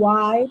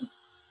school-wide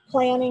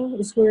planning,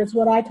 is where it's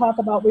what I talk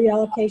about,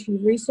 reallocation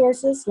of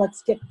resources.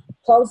 Let's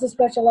close the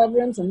special ed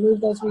rooms and move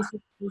those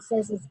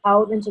resources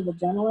out into the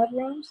general ed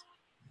rooms.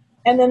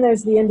 And then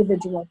there's the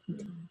individual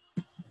planning.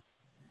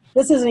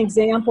 This is an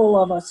example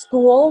of a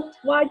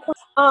school-wide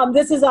plan.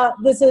 This is a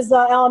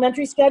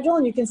elementary schedule,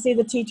 and you can see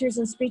the teachers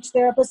and speech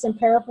therapists and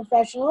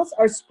paraprofessionals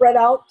are spread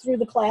out through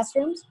the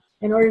classrooms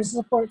in order to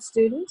support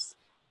students.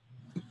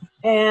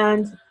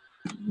 And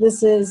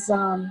this is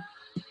an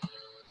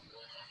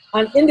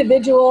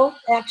individual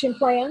action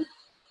plan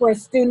for a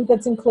student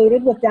that's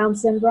included with Down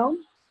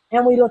syndrome.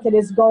 And we look at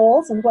his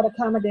goals and what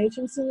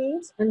accommodations he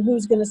needs and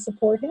who's going to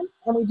support him.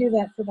 And we do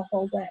that for the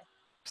whole day.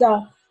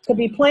 So could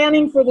be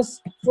planning for the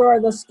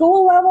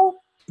school level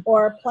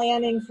or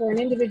planning for an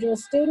individual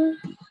student,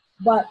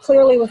 but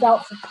clearly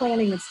without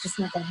planning, it's just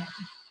not going to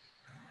happen.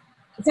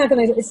 It's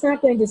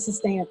not going to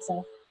sustain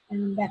itself.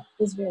 and that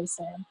is very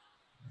sad.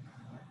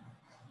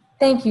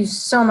 Thank you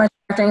so much,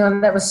 Dr.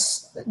 England. That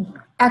was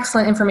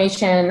excellent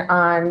information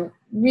on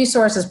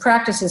resources,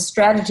 practices,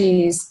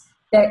 strategies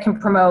that can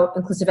promote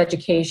inclusive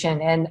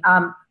education. And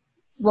I'm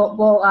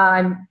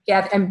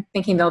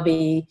thinking there'll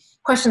be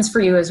questions for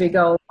you as we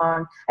go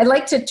along. I'd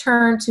like to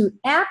turn to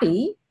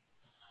Abby.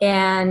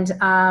 And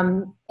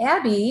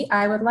Abby,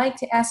 I would like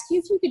to ask you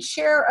if you could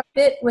share a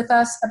bit with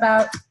us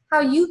about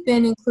how you've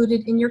been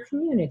included in your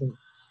community.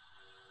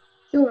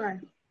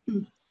 Sure.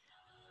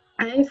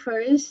 I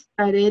first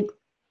started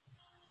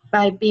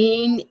by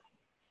being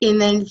in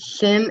the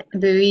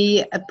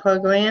SIM-BUI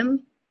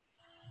program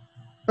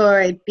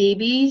for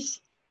babies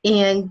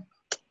and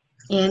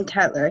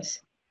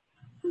toddlers.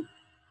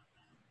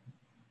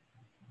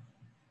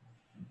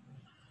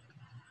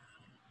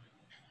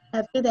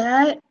 After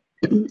that,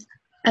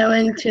 I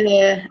went to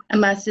the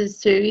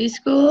Montessori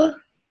school.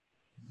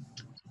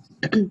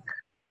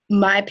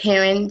 My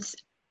parents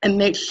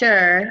made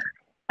sure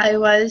I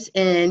was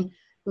in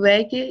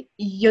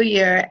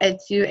regular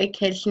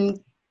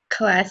education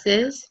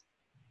classes.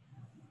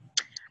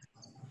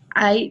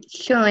 I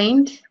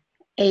joined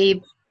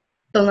a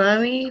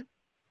ballet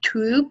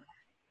troupe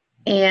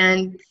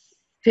and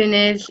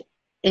finished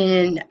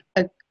in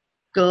a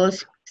Girl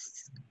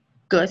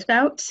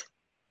Scouts.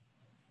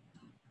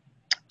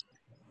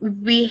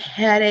 We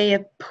had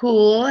a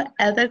pool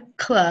at the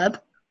club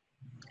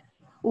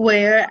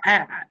where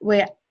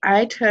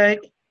I took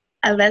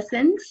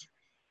lessons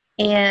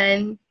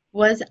and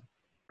was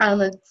on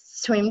the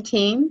swim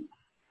team.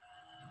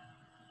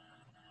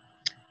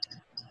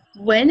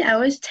 When I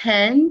was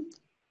 10,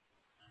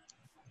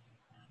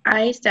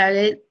 I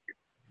started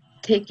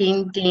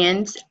taking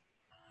dance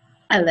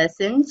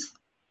lessons.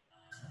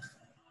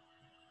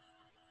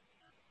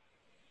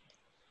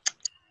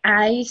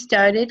 I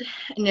started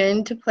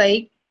learning to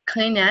play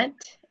clarinet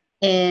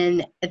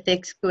in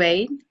 6th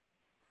grade.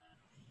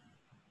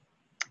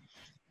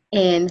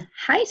 In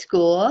high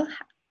school,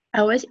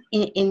 I was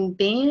in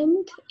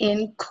band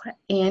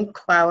and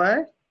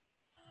choir.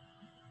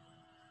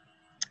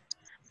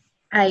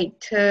 I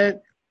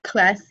took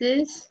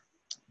classes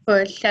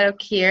for shadow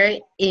care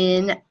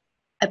in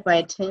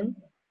Brighton.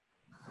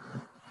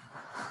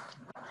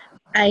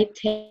 I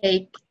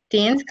take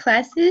dance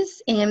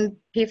classes and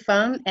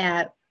perform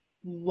at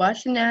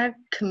Washington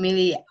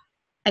Community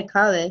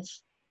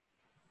College.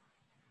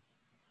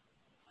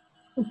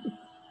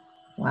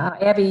 Wow,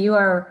 Abby, you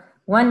are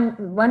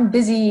one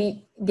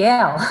busy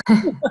gal.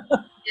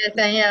 Yes,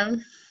 I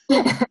am.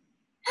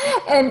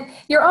 And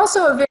you're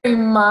also a very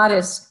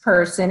modest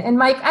person. And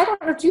Mike, I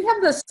don't know, do you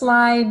have the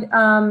slide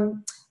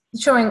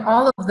showing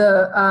all of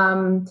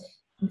the,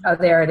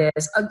 there it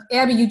is.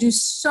 Abby, you do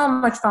so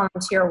much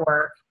volunteer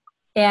work.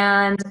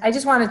 And I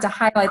just wanted to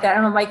highlight that. I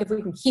don't know, Mike, if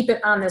we can keep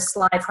it on this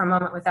slide for a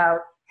moment without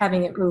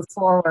having it move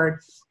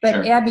forward. But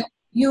Sure. Abby,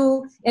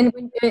 you, and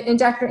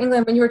Dr.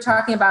 England, when you were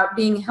talking about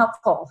being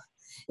helpful,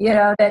 you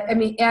know, that, I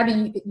mean,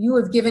 Abby,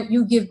 you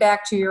give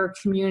back to your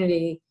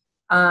community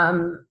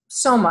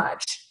so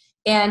much.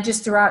 And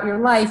just throughout your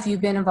life,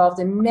 you've been involved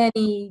in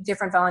many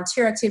different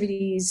volunteer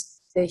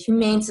activities, the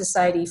Humane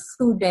Society,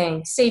 Food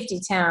Bank, Safety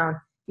Town.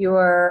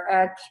 You're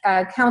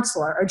a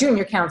counselor, or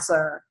junior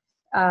counselor.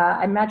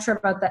 I'm not sure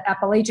about the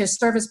Appalachia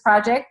Service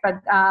Project, but,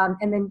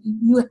 and then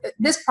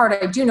this part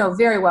I do know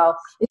very well,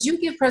 is you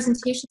give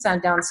presentations on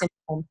Down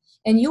syndrome.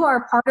 And you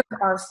are part of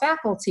our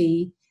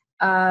faculty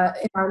in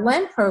our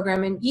LEND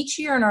program. And each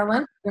year in our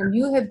LEND program,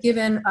 you have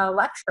given a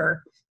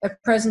lecture, a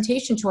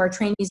presentation to our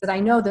trainees that I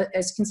know that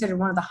is considered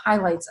one of the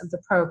highlights of the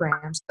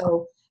program.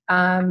 So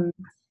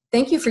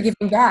thank you for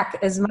giving back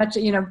as much,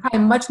 you know, probably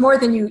much more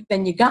than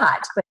you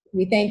got, but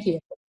we thank you.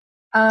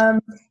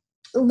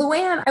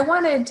 Luann, I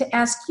wanted to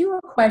ask you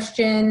a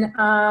question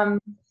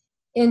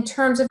in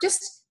terms of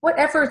just what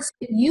efforts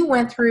you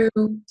went through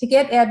to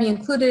get Abby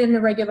included in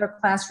the regular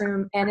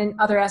classroom and in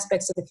other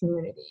aspects of the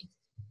community.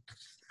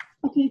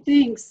 Okay,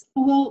 thanks.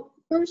 Well,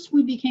 first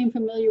we became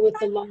familiar with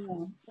the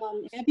law.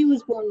 Abby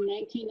was born in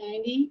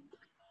 1990,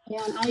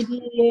 and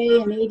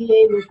MI-DDI and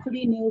ADA were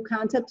pretty new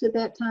concepts at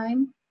that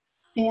time.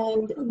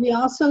 And we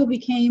also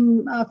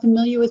became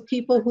familiar with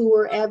people who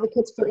were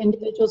advocates for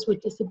individuals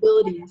with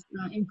disabilities,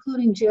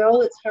 including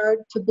Jill. It's hard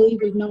to believe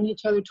we've known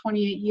each other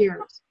 28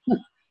 years.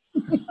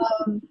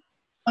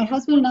 My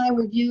husband and I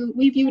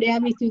we viewed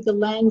Abby through the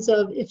lens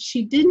of, if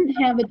she didn't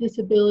have a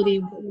disability,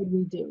 what would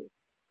we do?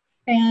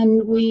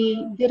 And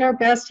we did our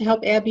best to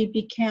help Abby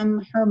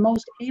become her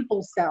most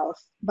able self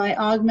by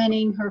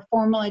augmenting her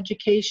formal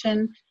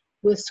education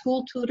with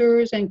school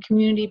tutors and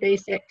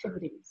community-based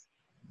activities.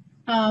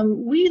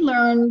 We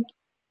learned,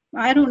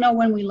 I don't know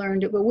when we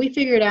learned it, but we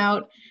figured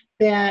out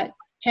that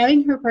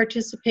having her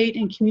participate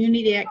in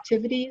community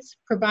activities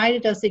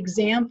provided us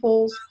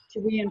examples to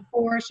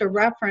reinforce or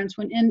reference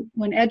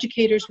when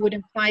educators would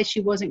imply she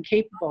wasn't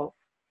capable.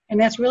 And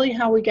that's really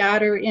how we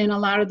got her in a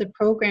lot of the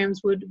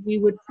programs. We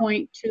would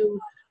point to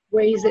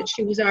ways that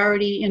she was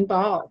already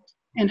involved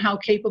and how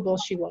capable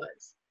she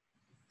was.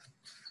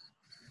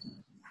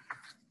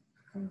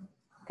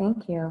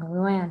 Thank you,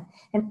 Luann.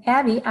 And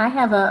Abby, I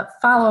have a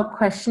follow-up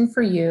question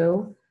for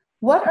you.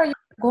 What are your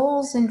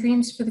goals and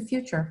dreams for the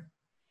future?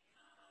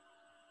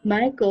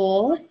 My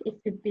goal is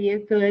to be a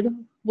good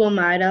role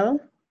model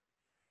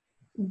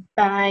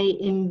by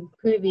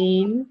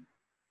improving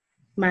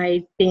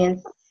my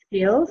dance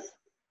skills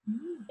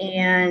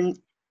and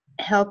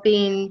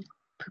helping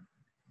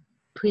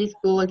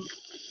preschool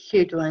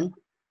children.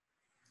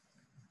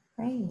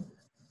 Great.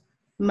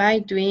 My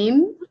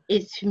dream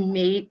is to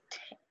meet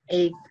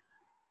a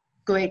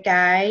great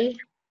guy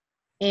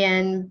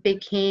and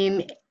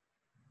became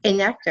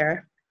an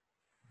actor.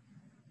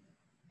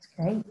 That's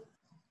great.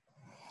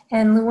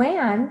 And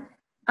Luann,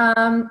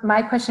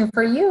 my question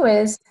for you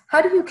is,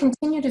 how do you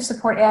continue to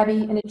support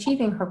Abby in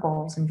achieving her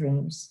goals and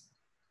dreams?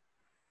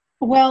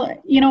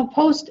 Well,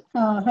 post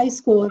high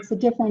school, it's a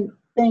different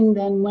thing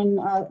than when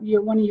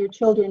one of your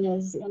children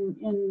is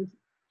in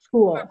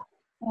school.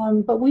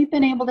 But we've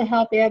been able to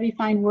help Abby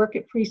find work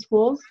at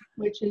preschools,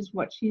 which is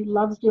what she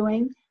loves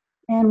doing.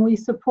 And we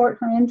support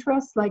her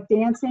interests like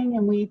dancing,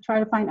 and we try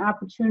to find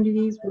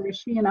opportunities where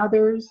she and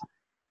others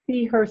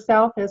see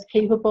herself as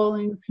capable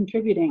and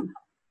contributing.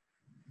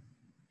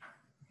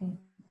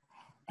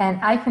 And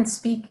I can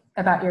speak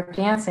about your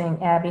dancing,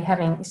 Abby,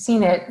 having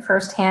seen it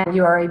firsthand.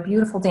 You are a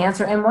beautiful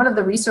dancer. And one of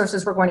the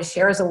resources we're going to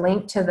share is a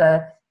link to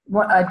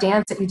a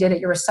dance that you did at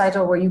your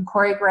recital where you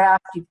choreographed,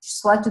 you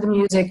selected the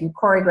music, you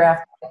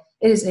choreographed.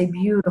 It is a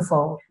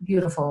beautiful,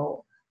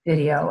 beautiful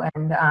video.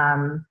 And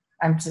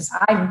I'm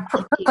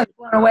personally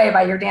blown away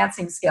by your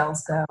dancing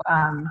skills. So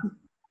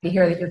to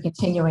hear that you're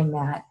continuing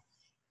that.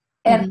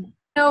 And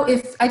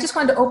if I just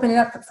wanted to open it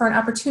up for an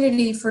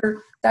opportunity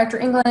for Dr.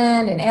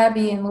 England and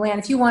Abby and Luann,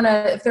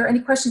 if there are any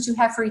questions you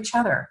have for each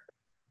other.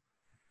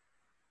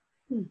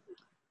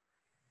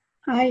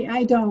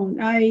 I don't.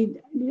 I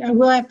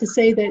will have to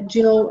say that,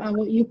 Jill,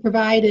 what you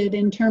provided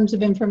in terms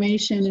of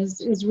information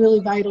is really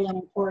vital and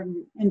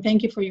important. And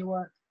thank you for your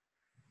work.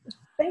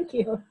 Thank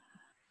you.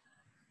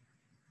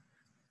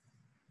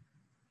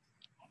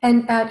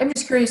 And I'm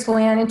just curious,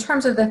 Luann, in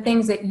terms of the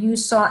things that you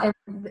saw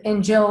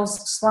in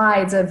Jill's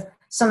slides of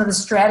some of the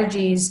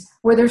strategies,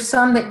 were there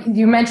some that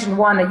you mentioned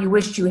one that you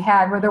wished you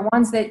had? Were there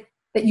ones that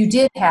you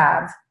did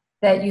have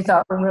that you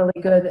thought were really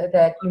good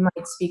that you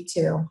might speak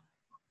to?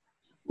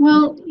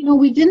 Well,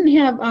 we didn't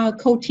have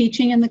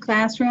co-teaching in the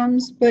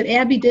classrooms, but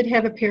Abby did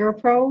have a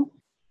parapro.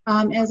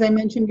 As I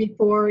mentioned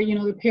before,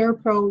 the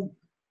parapro,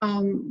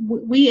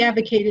 we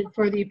advocated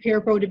for the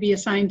parapro to be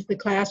assigned to the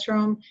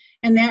classroom,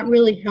 and that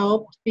really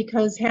helped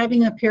because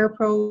having a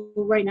parapro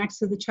right next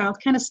to the child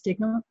kind of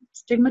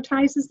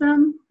stigmatizes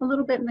them a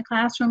little bit in the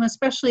classroom,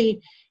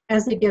 especially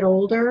as they get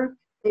older.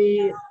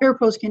 The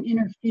parapros can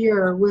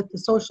interfere with the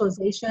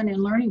socialization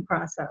and learning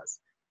process.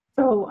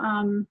 So,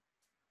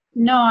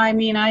 no, I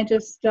mean, I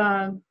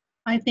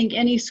think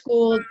any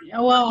school,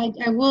 well,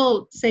 I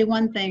will say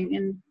one thing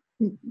in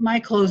my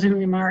closing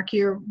remark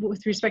here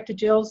with respect to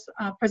Jill's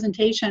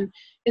presentation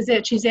is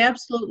that she's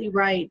absolutely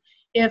right.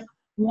 If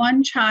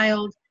one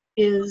child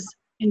is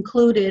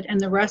included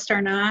and the rest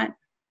are not,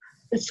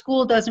 the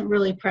school doesn't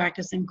really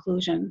practice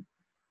inclusion.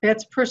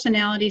 That's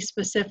personality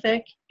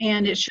specific,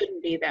 and it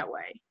shouldn't be that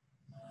way.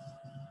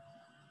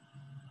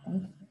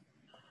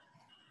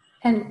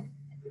 And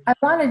I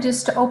wanted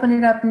just to open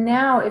it up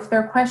now. If there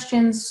are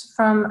questions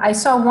I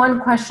saw one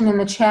question in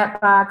the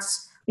chat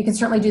box. We can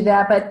certainly do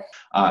that, but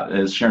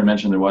as Sharon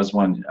mentioned, there was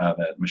one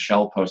that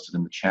Michelle posted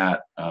in the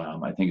chat.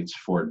 I think it's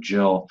for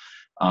Jill.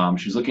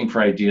 She's looking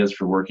for ideas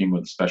for working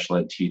with a special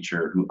ed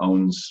teacher who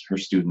owns her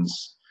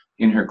students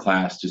in her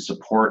class to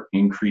support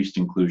increased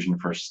inclusion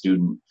for a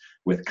student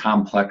with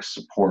complex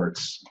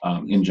supports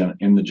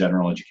in the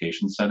general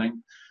education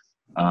setting.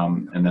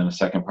 And then a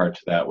second part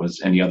to that was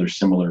any other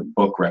similar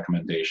book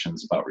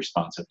recommendations about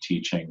responsive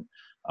teaching.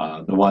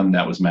 The one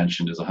that was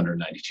mentioned is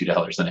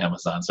 $192 on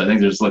Amazon. So I think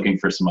they're just looking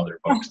for some other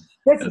books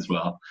as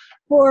well.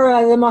 For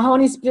the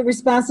Mahoney's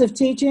responsive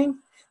teaching,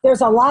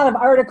 there's a lot of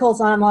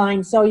articles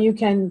online, so you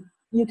can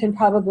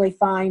probably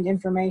find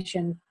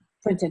information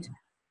printed.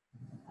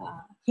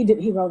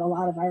 He wrote a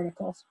lot of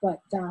articles, but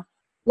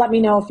let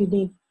me know if you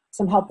need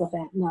some help with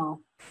that, and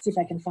I'll see if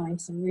I can find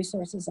some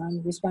resources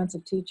on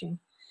responsive teaching.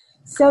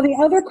 So the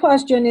other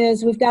question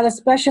is, we've got a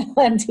special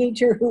ed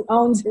teacher who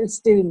owns her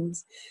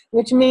students,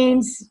 which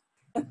means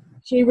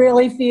she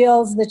really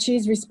feels that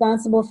she's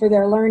responsible for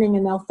their learning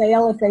and they'll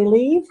fail if they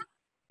leave?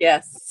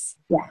 Yes.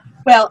 Yeah.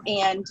 Well,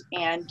 and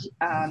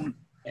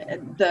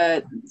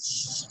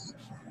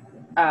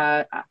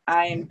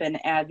I've been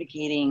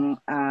advocating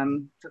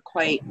for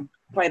quite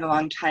a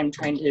long time,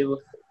 trying to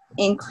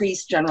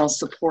increase general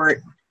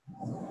support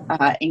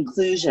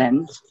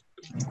inclusion,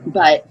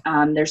 but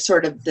there's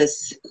sort of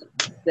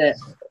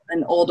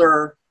an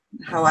older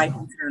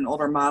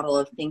model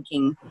of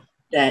thinking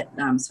that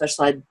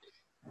special ed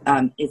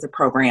is a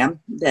program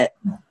that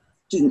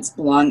students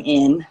belong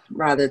in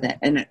rather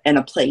than in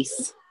a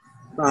place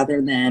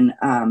rather than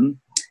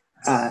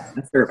a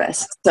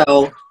service.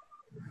 So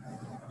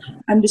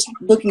I'm just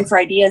looking for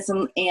ideas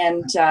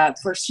and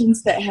for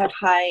students that have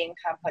high and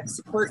complex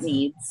support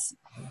needs.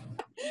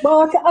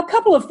 Well, a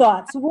couple of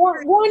thoughts.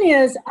 One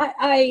is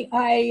I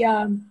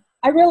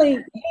really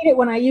hate it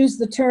when I use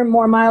the term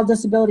more mild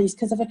disabilities,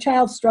 because if a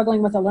child's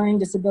struggling with a learning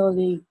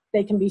disability,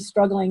 they can be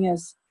struggling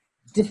as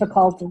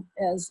difficult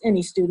as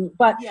any student.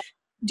 But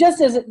just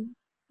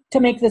to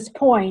make this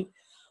point,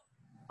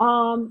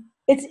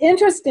 it's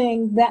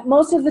interesting that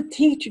most of the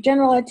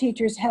general ed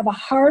teachers have a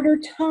harder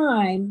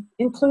time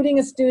including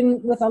a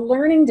student with a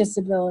learning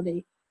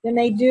disability than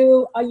they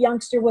do a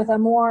youngster with a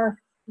more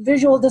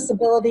visual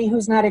disability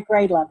who's not at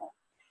grade level.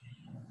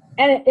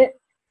 And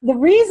the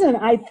reason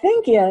I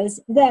think is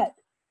that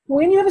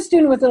when you have a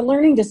student with a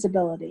learning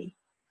disability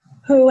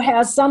who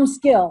has some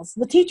skills,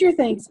 the teacher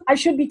thinks, I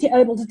should be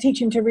able to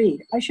teach him to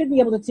read. I should be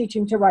able to teach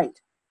him to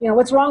write. You know,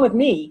 what's wrong with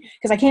me?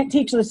 Because I can't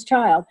teach this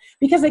child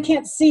because they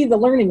can't see the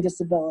learning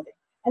disability.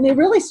 And they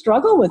really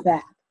struggle with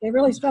that. They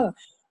really struggle.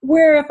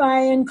 Where if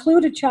I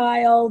include a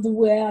child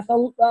with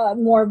a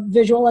more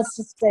visual, let's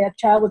just say a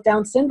child with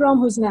Down syndrome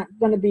who's not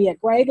going to be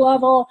at grade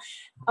level,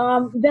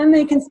 then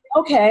they can say,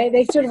 okay,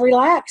 they sort of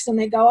relax and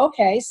they go,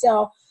 okay,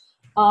 so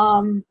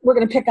we're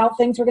going to pick out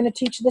things we're going to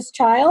teach this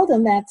child,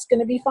 and that's going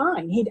to be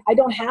fine. I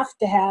don't have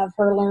to have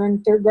her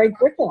learn third grade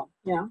curriculum,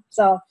 you know.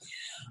 So,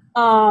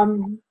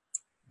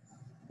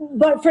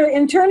 but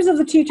in terms of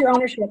the teacher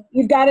ownership,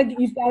 you've got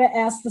to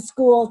ask the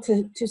school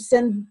to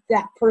send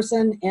that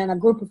person and a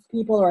group of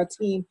people or a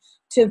team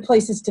to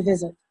places to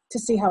visit to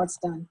see how it's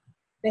done.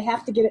 They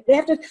have to get it. They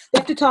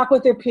have to talk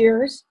with their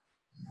peers,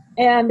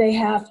 and they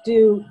have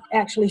to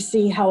actually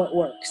see how it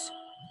works.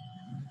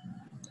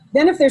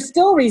 Then if they're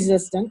still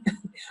resistant,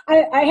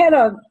 I had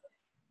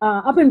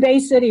up in Bay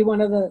City,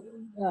 one of the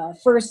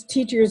first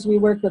teachers we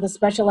worked with, a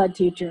special ed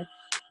teacher,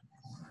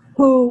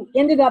 who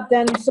ended up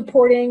then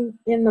supporting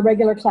in the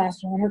regular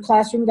classroom, and her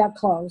classroom got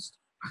closed.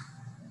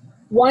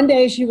 One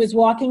day she was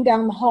walking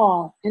down the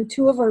hall, and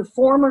two of her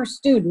former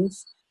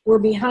students were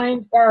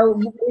behind, or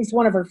at least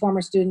one of her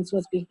former students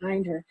was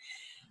behind her.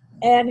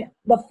 And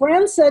the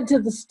friend said to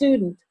the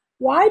student,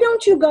 why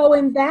don't you go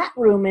in that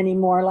room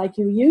anymore like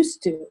you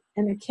used to?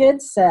 And the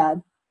kid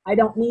said, I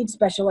don't need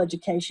special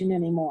education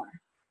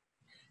anymore.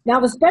 Now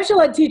the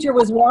special ed teacher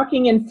was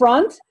walking in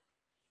front,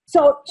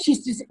 so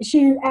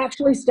she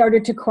actually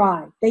started to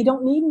cry. They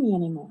don't need me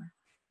anymore.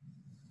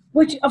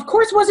 Which of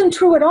course wasn't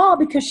true at all,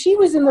 because she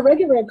was in the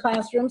regular ed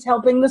classrooms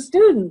helping the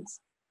students.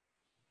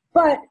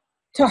 But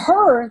to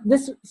her,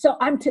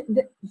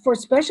 for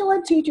special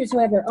ed teachers who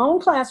have their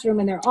own classroom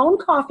and their own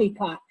coffee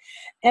pot,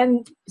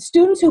 and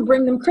students who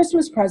bring them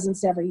Christmas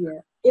presents every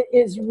year, it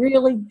is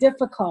really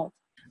difficult.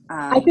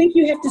 I think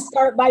you have to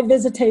start by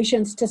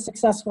visitations to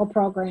successful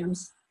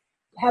programs.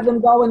 Have them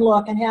go and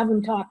look and have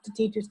them talk to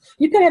teachers.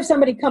 You could have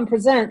somebody come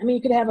present. I mean,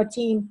 you could have a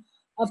team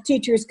of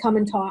teachers come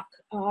and talk,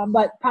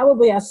 but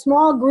probably a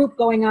small group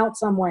going out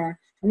somewhere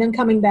and then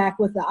coming back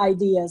with the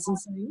ideas and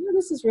saying, oh,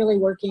 this is really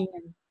working.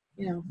 And,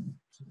 you know,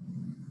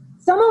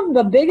 some of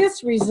the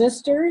biggest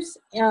resistors,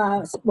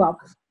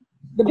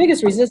 the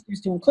biggest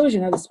resistors to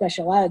inclusion are the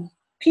special ed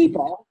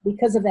people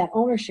because of that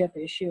ownership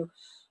issue.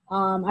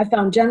 I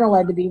found general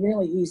ed to be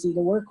really easy to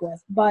work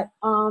with, but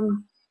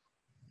some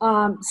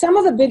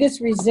of the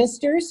biggest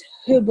resistors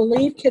who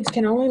believe kids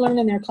can only learn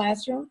in their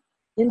classroom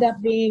end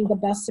up being the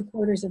best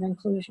supporters of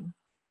inclusion.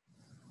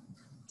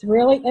 It's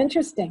really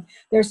interesting.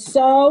 They're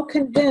so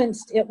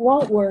convinced it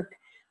won't work,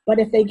 but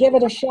if they give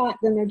it a shot,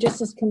 then they're just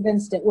as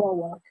convinced it will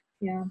work.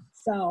 Yeah.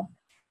 So,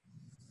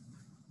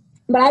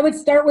 but I would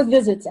start with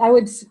visits. I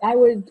would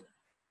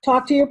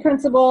talk to your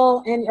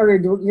principal or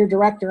your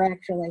director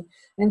actually,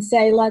 and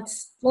say,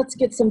 let's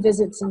get some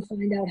visits and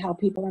find out how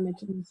people are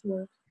making this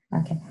work.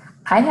 Okay.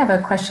 I have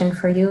a question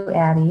for you,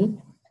 Abby.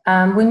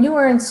 When you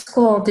were in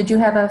school, did you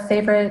have a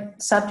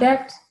favorite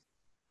subject?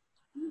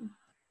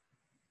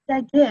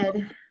 I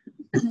did.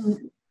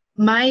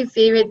 My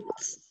favorite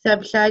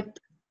subject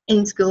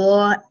in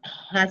school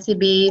has to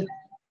be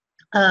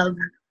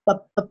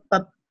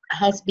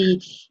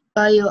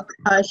bio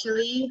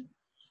archery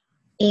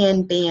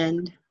and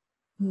band.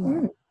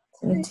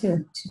 Me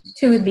too.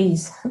 Two of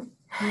these.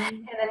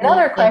 And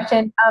another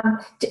question.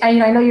 I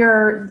know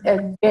you're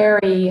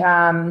very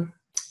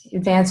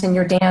advanced in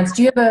your dance.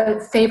 Do you have a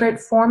favorite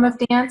form of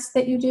dance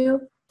that you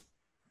do?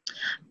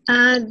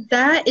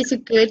 That is a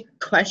good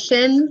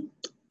question.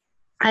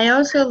 I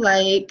also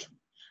like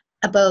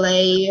a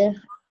ballet,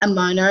 a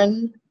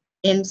modern,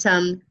 and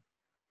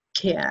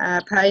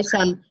probably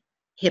some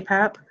hip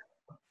hop.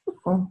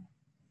 Cool.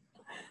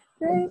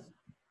 Great.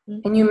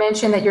 And you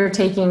mentioned that you're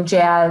taking a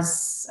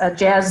jazz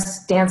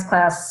dance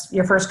class,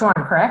 your first one,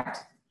 correct?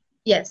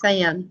 Yes, I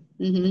am.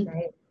 Mm-hmm.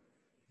 Great.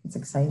 It's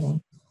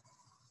exciting.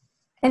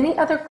 Any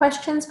other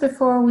questions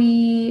before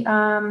we,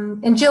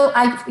 and Jill,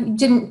 I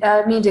didn't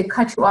mean to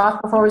cut you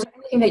off before. Was there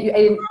anything that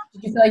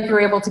did you feel like you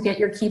were able to get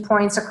your key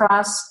points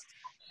across?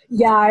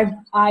 Yeah,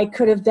 I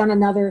could have done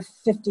another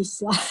 50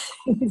 slides.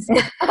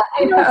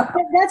 I know.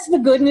 That's the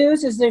good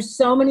news, is there's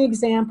so many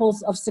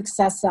examples of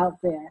success out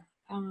there.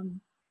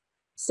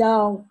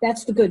 So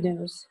that's the good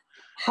news.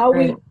 How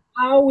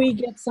we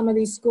get some of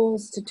these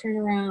schools to turn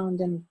around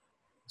and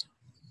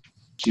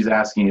she's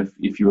asking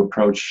if you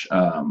approach,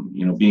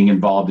 being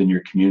involved in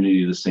your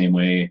community the same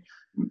way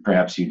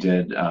perhaps you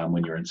did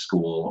when you were in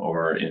school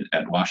or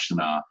at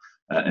Washtenaw,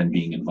 and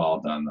being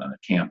involved on the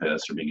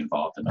campus or being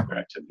involved in other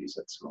activities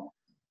at school.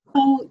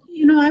 Oh,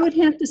 I would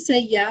have to say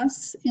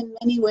yes in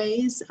many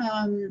ways.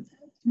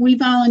 We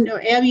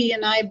volunteer, Abby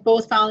and I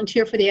both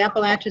volunteer for the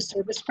Appalachia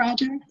Service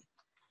Project,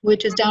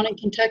 which is down in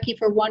Kentucky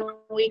for 1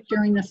 week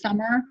during the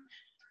summer.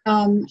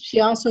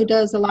 She also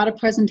does a lot of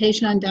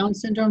presentation on Down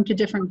syndrome to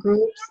different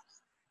groups.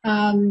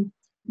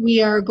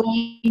 We are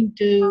going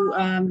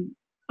to,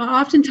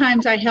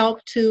 oftentimes I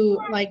help to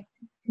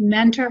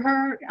mentor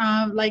her,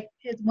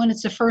 when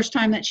it's the first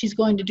time that she's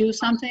going to do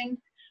something.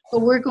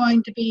 But we're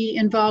going to be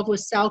involved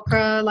with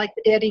SELCRA, like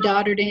the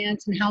daddy-daughter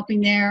dance, and helping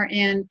there.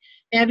 And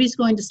Abby's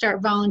going to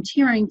start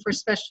volunteering for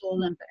Special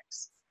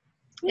Olympics,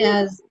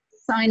 as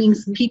signing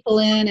some people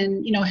in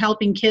and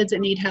helping kids that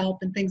need help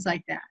and things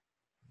like that.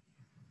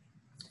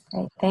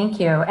 Okay, thank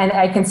you. And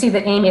I can see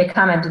that Amy had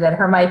commented that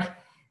her mic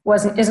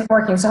isn't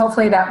working, so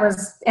hopefully that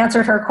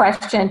answered her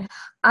question.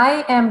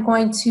 I am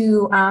going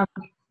to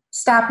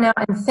stop now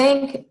and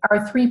thank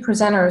our 3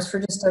 presenters for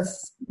just a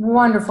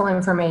wonderful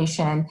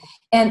information.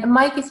 And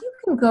Mike, if you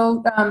can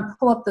go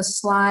pull up the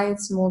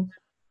slides, and we'll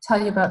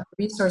tell you about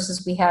the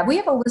resources we have. We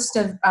have a list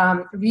of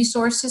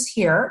resources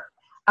here.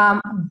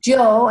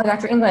 Jill and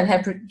Dr. England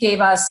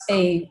gave us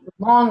a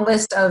long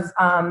list of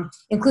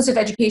inclusive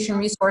education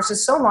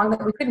resources, so long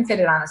that we couldn't fit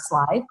it on a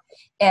slide.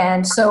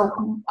 And so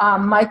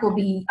Mike will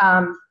be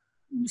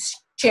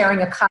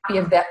sharing a copy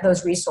of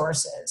those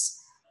resources.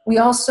 We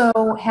also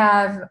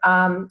have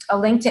a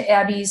link to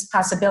Abby's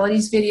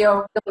Possibilities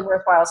video, really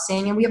worthwhile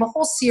seeing. And we have a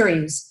whole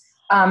series.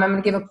 I'm going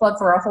to give a plug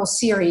for a whole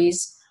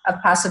series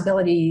of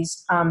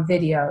Possibilities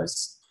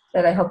videos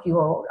that I hope you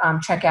will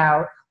check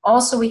out.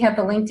 Also, we have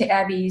the link to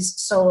Abby's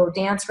solo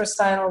dance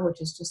recital,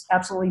 which is just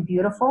absolutely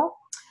beautiful.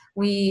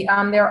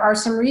 There are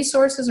some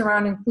resources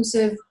around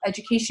inclusive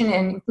education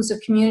and inclusive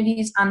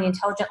communities on the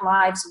Intelligent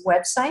Lives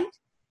website.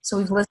 So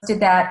we've listed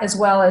that, as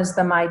well as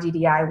the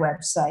MI-DDI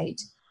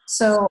website.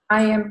 So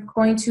I am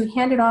going to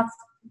hand it off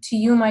to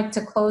you, Mike,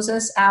 to close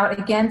us out.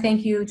 Again,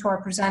 thank you to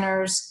our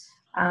presenters.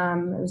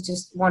 It was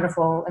just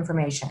wonderful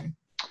information.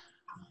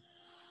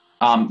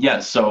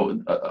 Yes,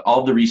 so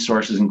all the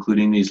resources,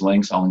 including these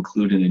links, I'll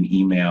include in an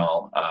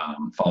email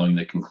following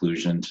the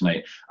conclusion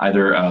tonight.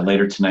 Either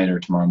later tonight or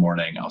tomorrow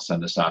morning, I'll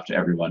send this off to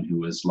everyone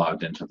who is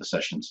logged into the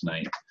session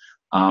tonight.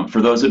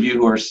 For those of you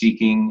who are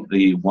seeking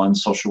the One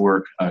Social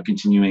Work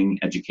Continuing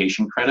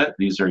Education credit,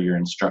 these are your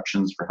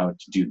instructions for how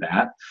to do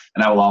that.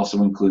 And I will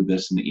also include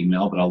this in the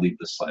email, but I'll leave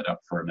this slide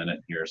up for a minute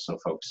here so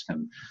folks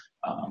can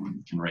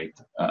write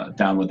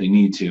down what they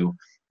need to.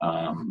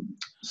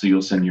 So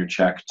you'll send your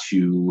check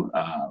to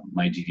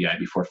MI-DDI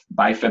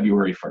by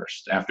February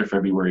 1st. After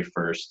February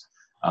 1st,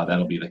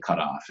 that'll be the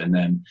cutoff. And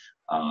then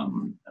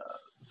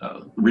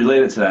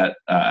related to that,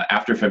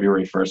 after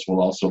February 1st,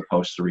 we'll also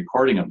post a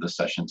recording of the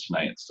session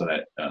tonight so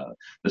that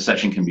the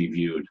session can be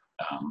viewed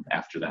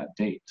after that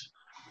date.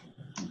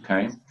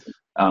 Okay.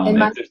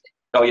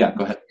 Oh yeah,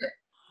 go ahead.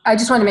 I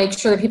just want to make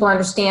sure that people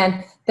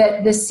understand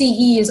that the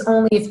CE is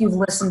only if you've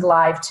listened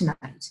live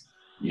tonight.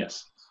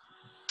 Yes.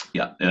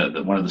 Yeah,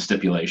 one of the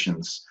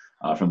stipulations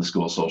from the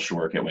School of Social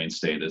Work at Wayne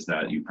State is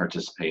that you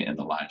participate in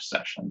the live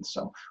session.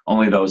 So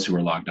only those who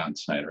are logged on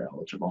tonight are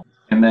eligible.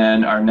 And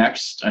then our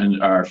next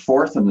and our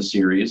 4th in the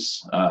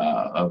series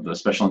of the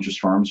Special Interest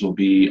Forums will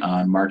be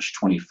on March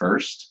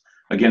 21st.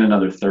 Again,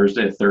 another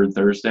Thursday, a third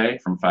Thursday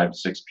from 5 to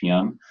 6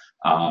 p.m.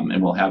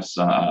 And we'll have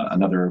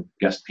another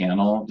guest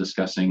panel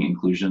discussing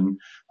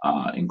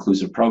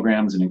inclusive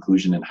programs and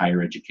inclusion in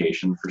higher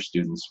education for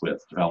students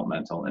with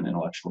developmental and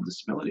intellectual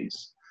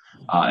disabilities.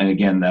 And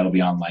again, that'll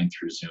be online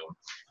through Zoom.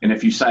 And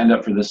if you signed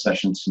up for this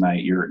session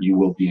tonight, you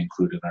will be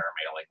included in our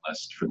mailing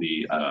list for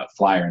the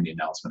flyer and the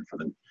announcement for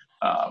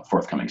the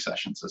forthcoming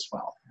sessions as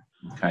well.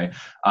 Okay.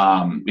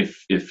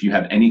 If you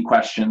have any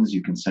questions,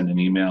 you can send an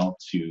email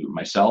to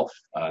myself,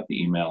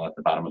 the email at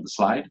the bottom of the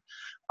slide,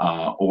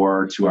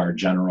 or to our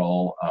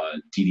general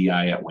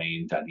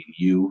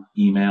ddi@wayne.edu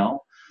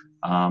email.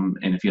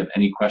 And if you have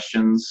any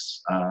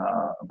questions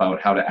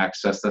about how to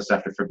access this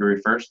after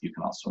February 1st, you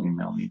can also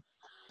email me.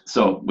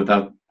 So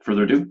without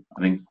further ado,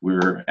 I think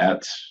we're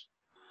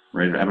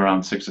ready to have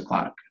around 6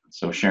 o'clock.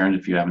 So Sharon,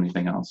 if you have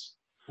anything else.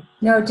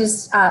 No,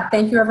 just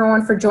thank you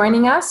everyone for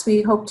joining us.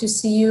 We hope to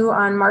see you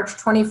on March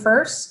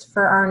 21st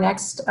for our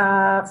next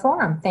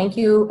forum. Thank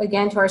you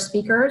again to our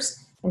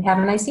speakers, and have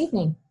a nice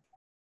evening.